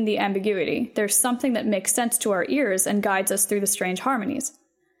relationships in the ambiguity. There's something that makes sense to our ears and guides us through the strange harmonies.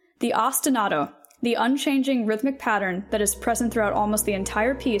 The ostinato, the unchanging rhythmic pattern that is present throughout almost the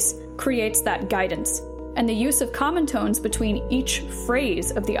entire piece, creates that guidance. And the use of common tones between each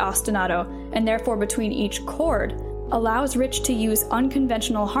phrase of the ostinato, and therefore between each chord, allows Rich to use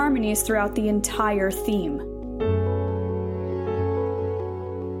unconventional harmonies throughout the entire theme.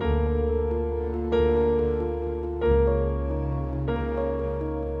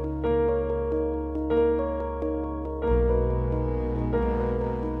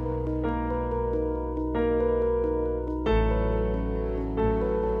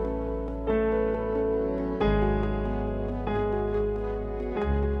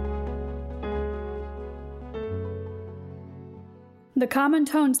 The common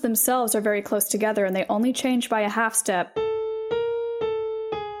tones themselves are very close together and they only change by a half step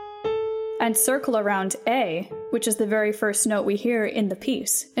and circle around A, which is the very first note we hear in the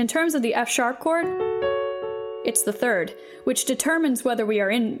piece. In terms of the F sharp chord, it's the third, which determines whether we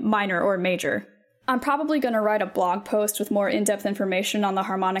are in minor or major. I'm probably going to write a blog post with more in-depth information on the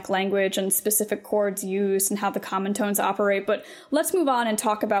harmonic language and specific chords used and how the common tones operate, but let's move on and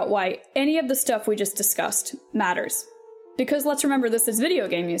talk about why any of the stuff we just discussed matters. Because let's remember, this is video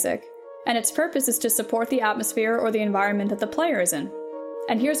game music, and its purpose is to support the atmosphere or the environment that the player is in.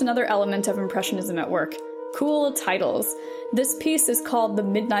 And here's another element of Impressionism at work: cool titles. This piece is called The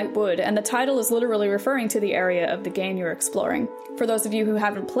Midnight Wood, and the title is literally referring to the area of the game you're exploring. For those of you who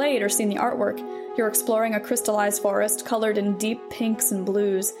haven't played or seen the artwork, you're exploring a crystallized forest colored in deep pinks and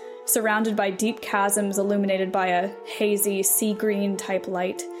blues, surrounded by deep chasms illuminated by a hazy sea green type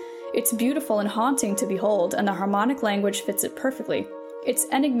light. It's beautiful and haunting to behold, and the harmonic language fits it perfectly. It's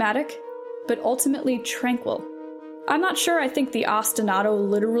enigmatic, but ultimately tranquil. I'm not sure I think the ostinato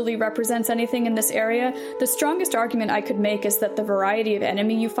literally represents anything in this area. The strongest argument I could make is that the variety of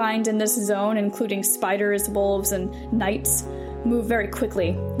enemy you find in this zone, including spiders, wolves, and knights, move very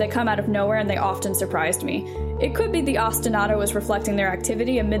quickly. They come out of nowhere and they often surprised me. It could be the ostinato is reflecting their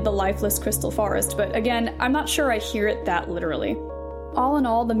activity amid the lifeless crystal forest, but again, I'm not sure I hear it that literally. All in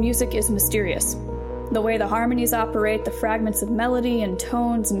all, the music is mysterious. The way the harmonies operate, the fragments of melody and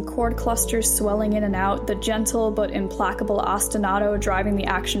tones and chord clusters swelling in and out, the gentle but implacable ostinato driving the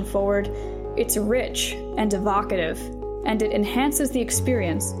action forward, it's rich and evocative, and it enhances the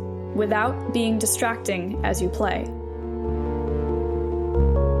experience without being distracting as you play.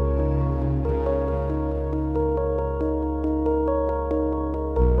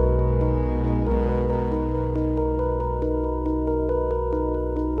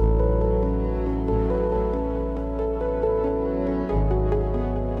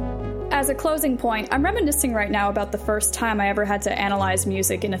 As a closing point, I'm reminiscing right now about the first time I ever had to analyze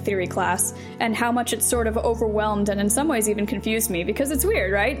music in a theory class, and how much it sort of overwhelmed and in some ways even confused me, because it's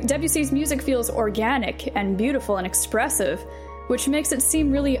weird, right? Debussy's music feels organic and beautiful and expressive, which makes it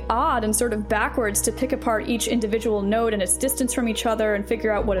seem really odd and sort of backwards to pick apart each individual note and its distance from each other and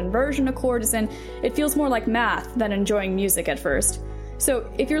figure out what inversion a chord is in. It feels more like math than enjoying music at first.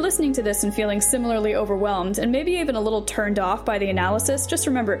 So if you're listening to this and feeling similarly overwhelmed, and maybe even a little turned off by the analysis, just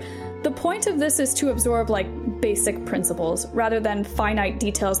remember, the point of this is to absorb, basic principles, rather than finite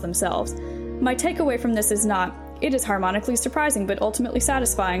details themselves. My takeaway from this is not, it is harmonically surprising but ultimately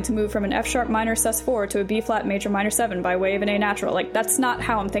satisfying to move from an F-sharp minor sus4 to a B-flat major minor 7 by way of an A natural. That's not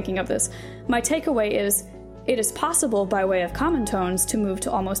how I'm thinking of this. My takeaway is, it is possible by way of common tones to move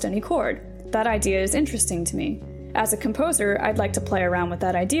to almost any chord. That idea is interesting to me. As a composer, I'd like to play around with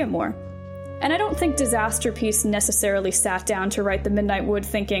that idea more. And I don't think Disasterpeace necessarily sat down to write The Midnight Wood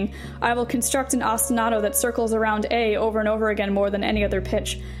thinking, I will construct an ostinato that circles around A over and over again more than any other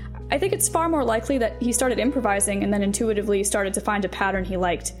pitch. I think it's far more likely that he started improvising and then intuitively started to find a pattern he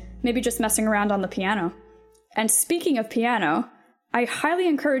liked, maybe just messing around on the piano. And speaking of piano, I highly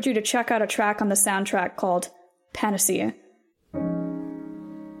encourage you to check out a track on the soundtrack called Panacea.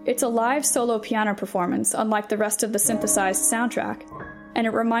 It's a live solo piano performance, unlike the rest of the synthesized soundtrack, and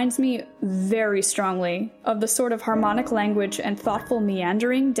it reminds me very strongly of the sort of harmonic language and thoughtful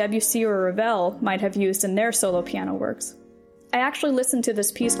meandering Debussy or Ravel might have used in their solo piano works. I actually listened to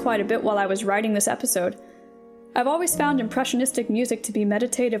this piece quite a bit while I was writing this episode. I've always found impressionistic music to be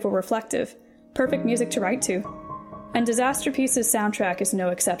meditative or reflective, perfect music to write to, and Disasterpeace's soundtrack is no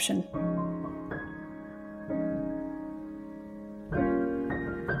exception.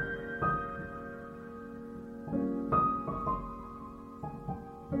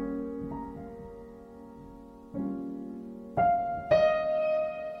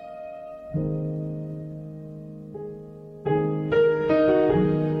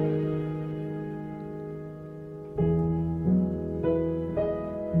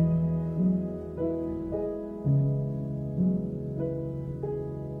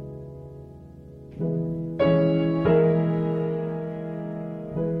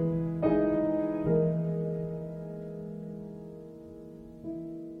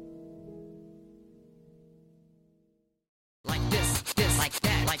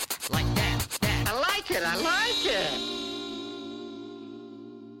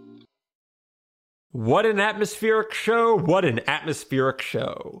 What an atmospheric show! What an atmospheric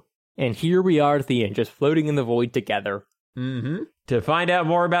show! And here we are at the end, just floating in the void together. To find out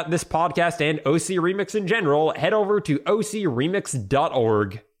more about this podcast and OC Remix in general, head over to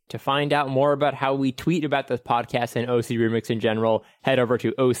ocremix.org. To find out more about how we tweet about this podcast and OC Remix in general, head over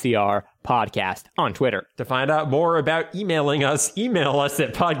to OCR Podcast on Twitter. To find out more about emailing us, email us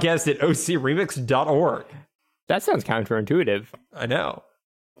at podcast@ocremix.org. That sounds counterintuitive. I know.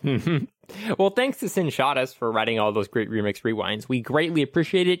 Well, thanks to Sin Shadas for writing all those great remix rewinds. We greatly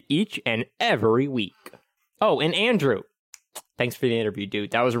appreciate it each and every week. Oh, and Andrew, thanks for the interview,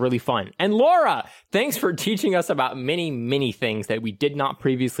 dude. That was really fun. And Laura, thanks for teaching us about many, many things that we did not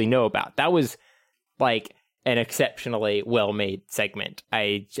previously know about. That was like an exceptionally well-made segment.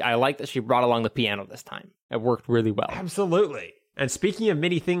 I like that she brought along the piano this time. It worked really well. Absolutely. And speaking of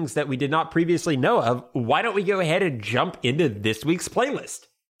many things that we did not previously know of, why don't we go ahead and jump into this week's playlist?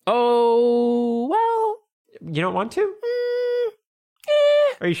 Oh, well. You don't want to?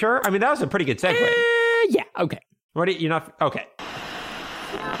 Are you sure? I mean, that was a pretty good segue. Yeah, okay. What are you not? Okay.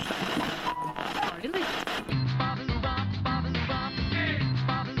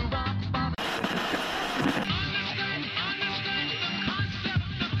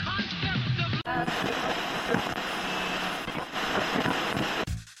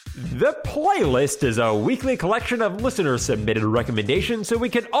 The playlist is a weekly collection of listener-submitted recommendations so we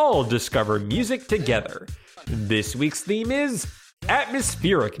can all discover music together. This week's theme is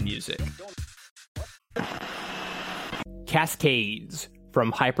atmospheric music. Cascades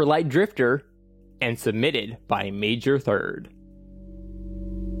from Hyperlight Drifter and submitted by Major Third.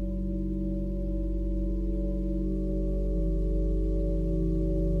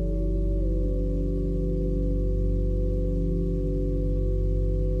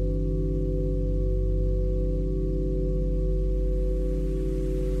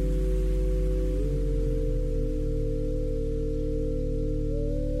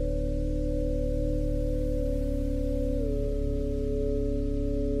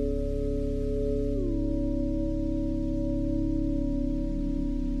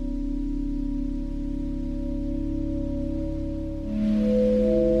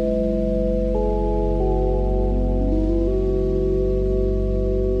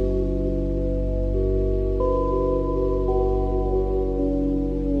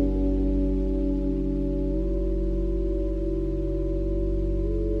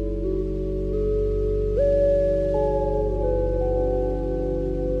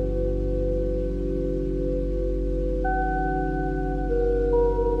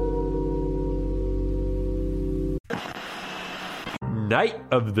 Night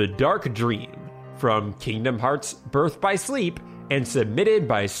of the Dark Dream from Kingdom Hearts Birth by Sleep and submitted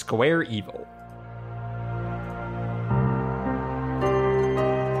by Square Evil.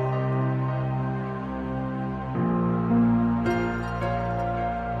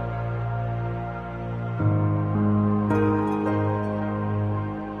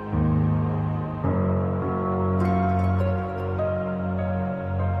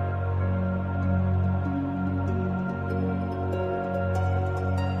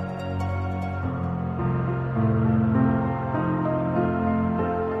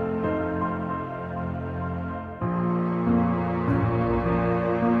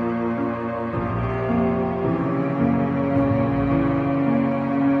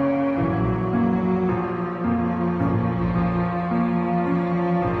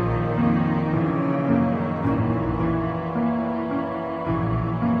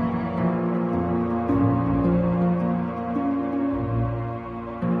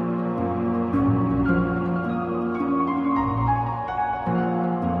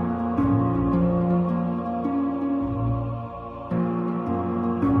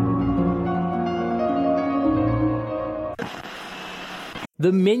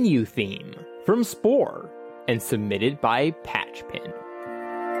 The Menu Theme from Spore and submitted by Patchpin.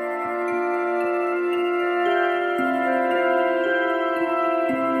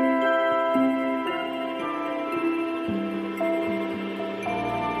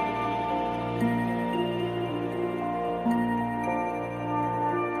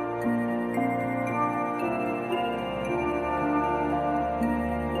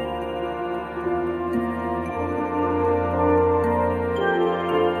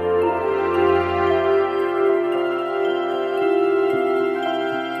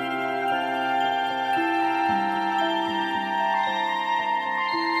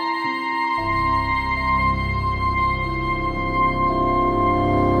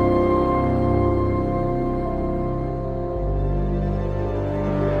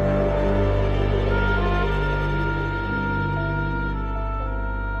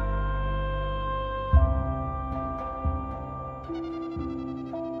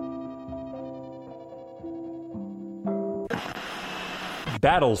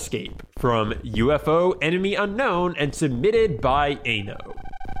 Battlescape from UFO Enemy Unknown and submitted by Ano.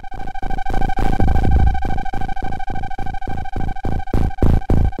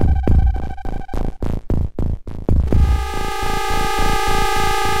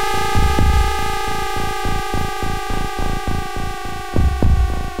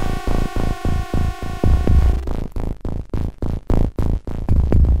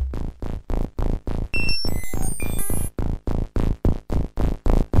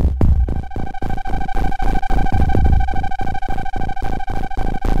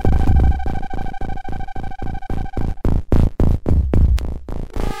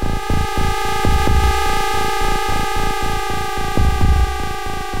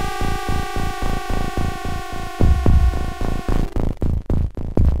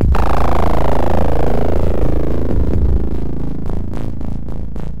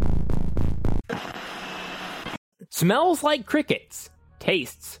 Smells Like Crickets,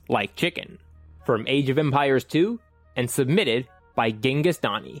 Tastes Like Chicken from Age of Empires 2 and submitted by Genghis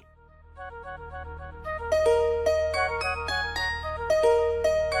Dani.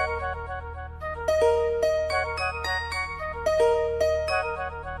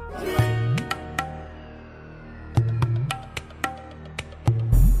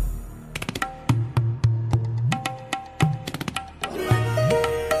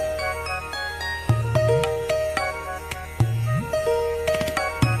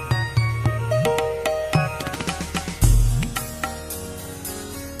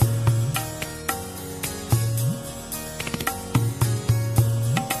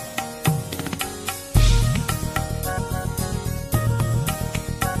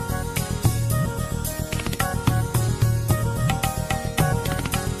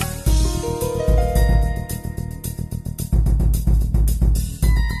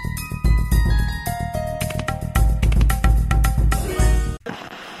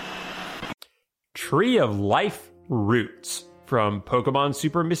 Tree of Life Roots from Pokemon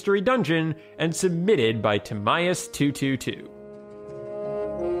Super Mystery Dungeon and submitted by Timaeus222.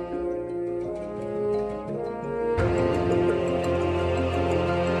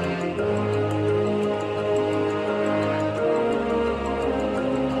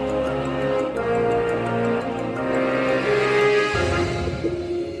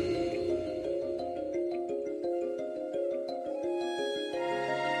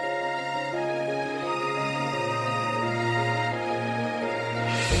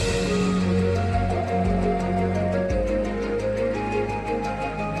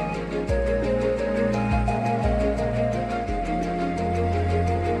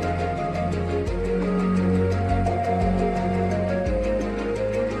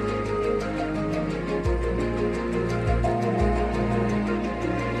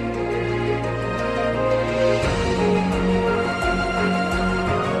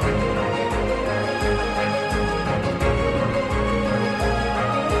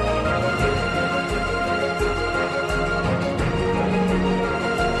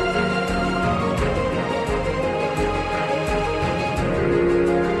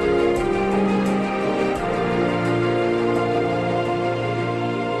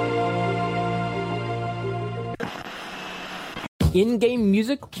 In-Game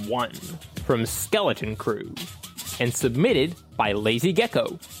Music 1 from Skeleton Crew and submitted by Lazy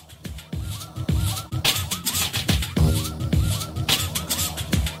Gecko.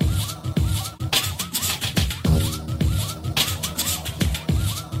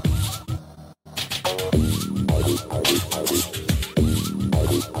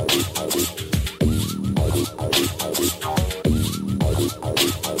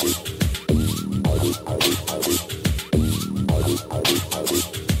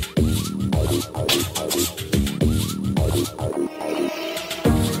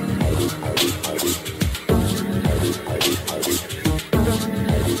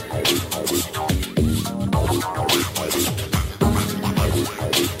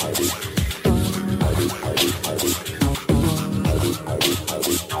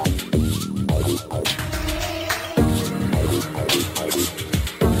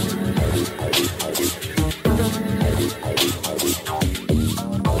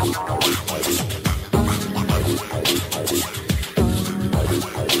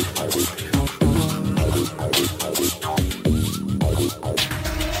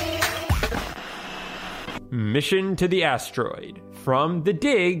 Mission to the Asteroid from The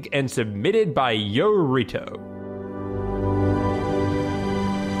Dig and submitted by Yorito.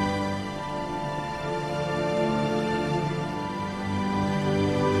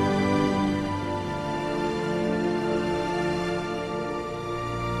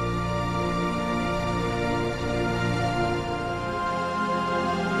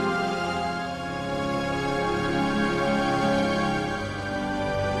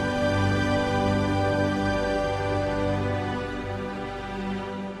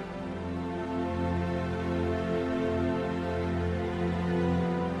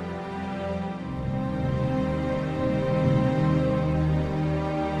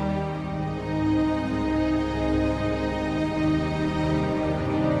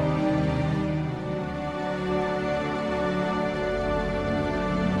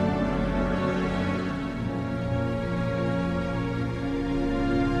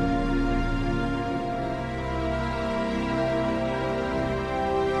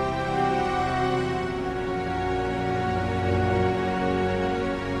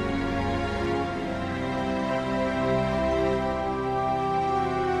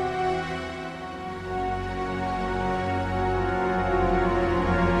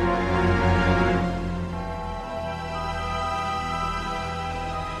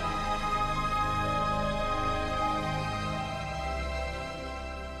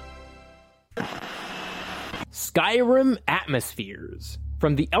 Skyrim Atmospheres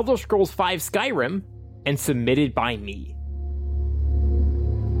from The Elder Scrolls V Skyrim and submitted by me.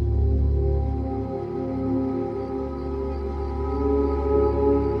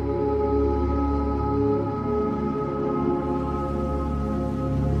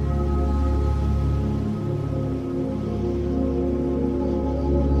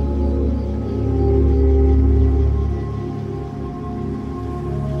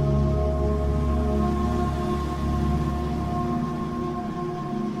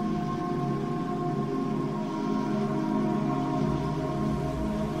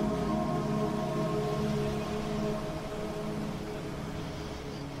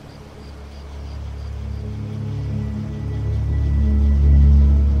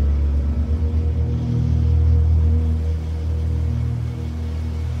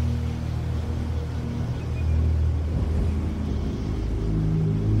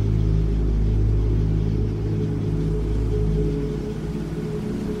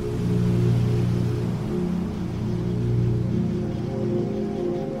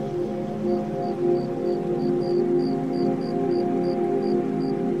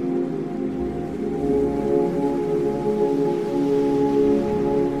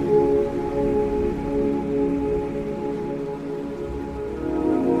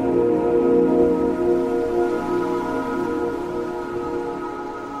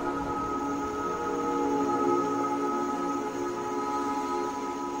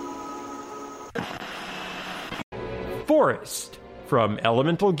 Forest from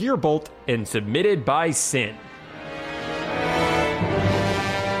Elemental Gearbolt and submitted by Sin.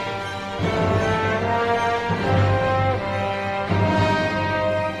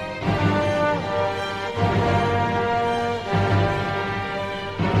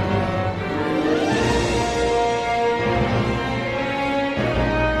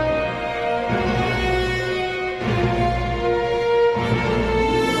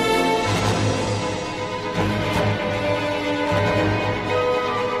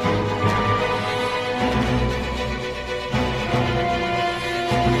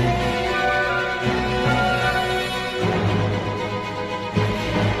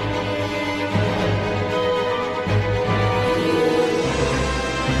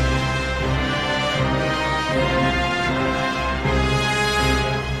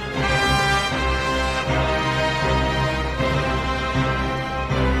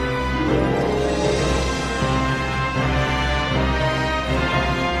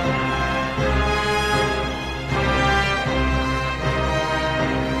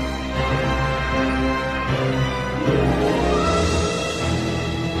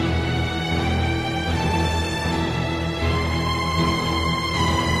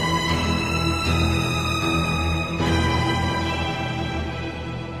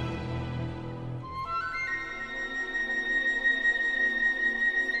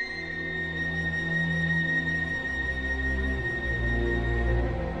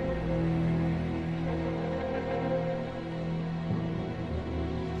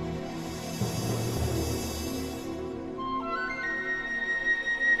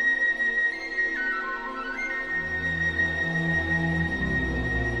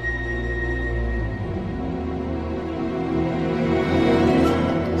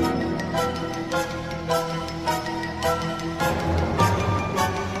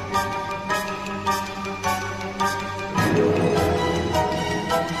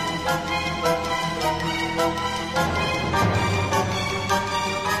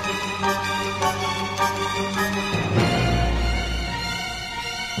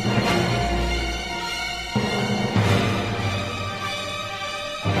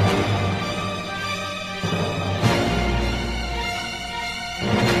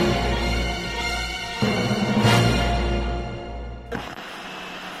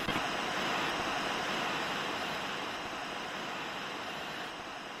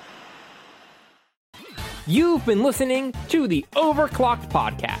 You've been listening to the Overclocked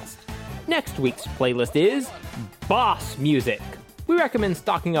Podcast. Next week's playlist is Boss Music. We recommend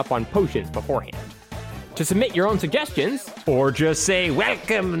stocking up on potions beforehand. To submit your own suggestions, Or just say,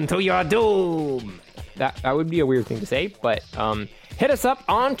 welcome to your doom. that would be a weird thing to say, but hit us up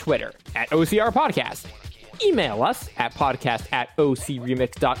on Twitter at OCR Podcast. Email us at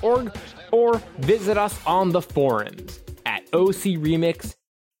podcast@ocremix.org or visit us on the forums at ocremix.org.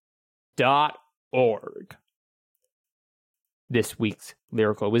 This week's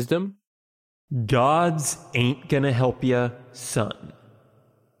lyrical wisdom: Gods ain't gonna help ya, son.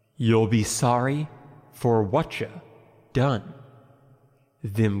 You'll be sorry for what ya done.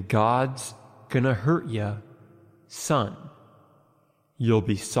 Them gods gonna hurt ya, son. You'll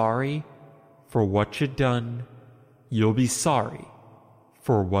be sorry for what ya done. You'll be sorry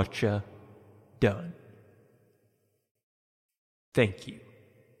for what ya done. Thank you.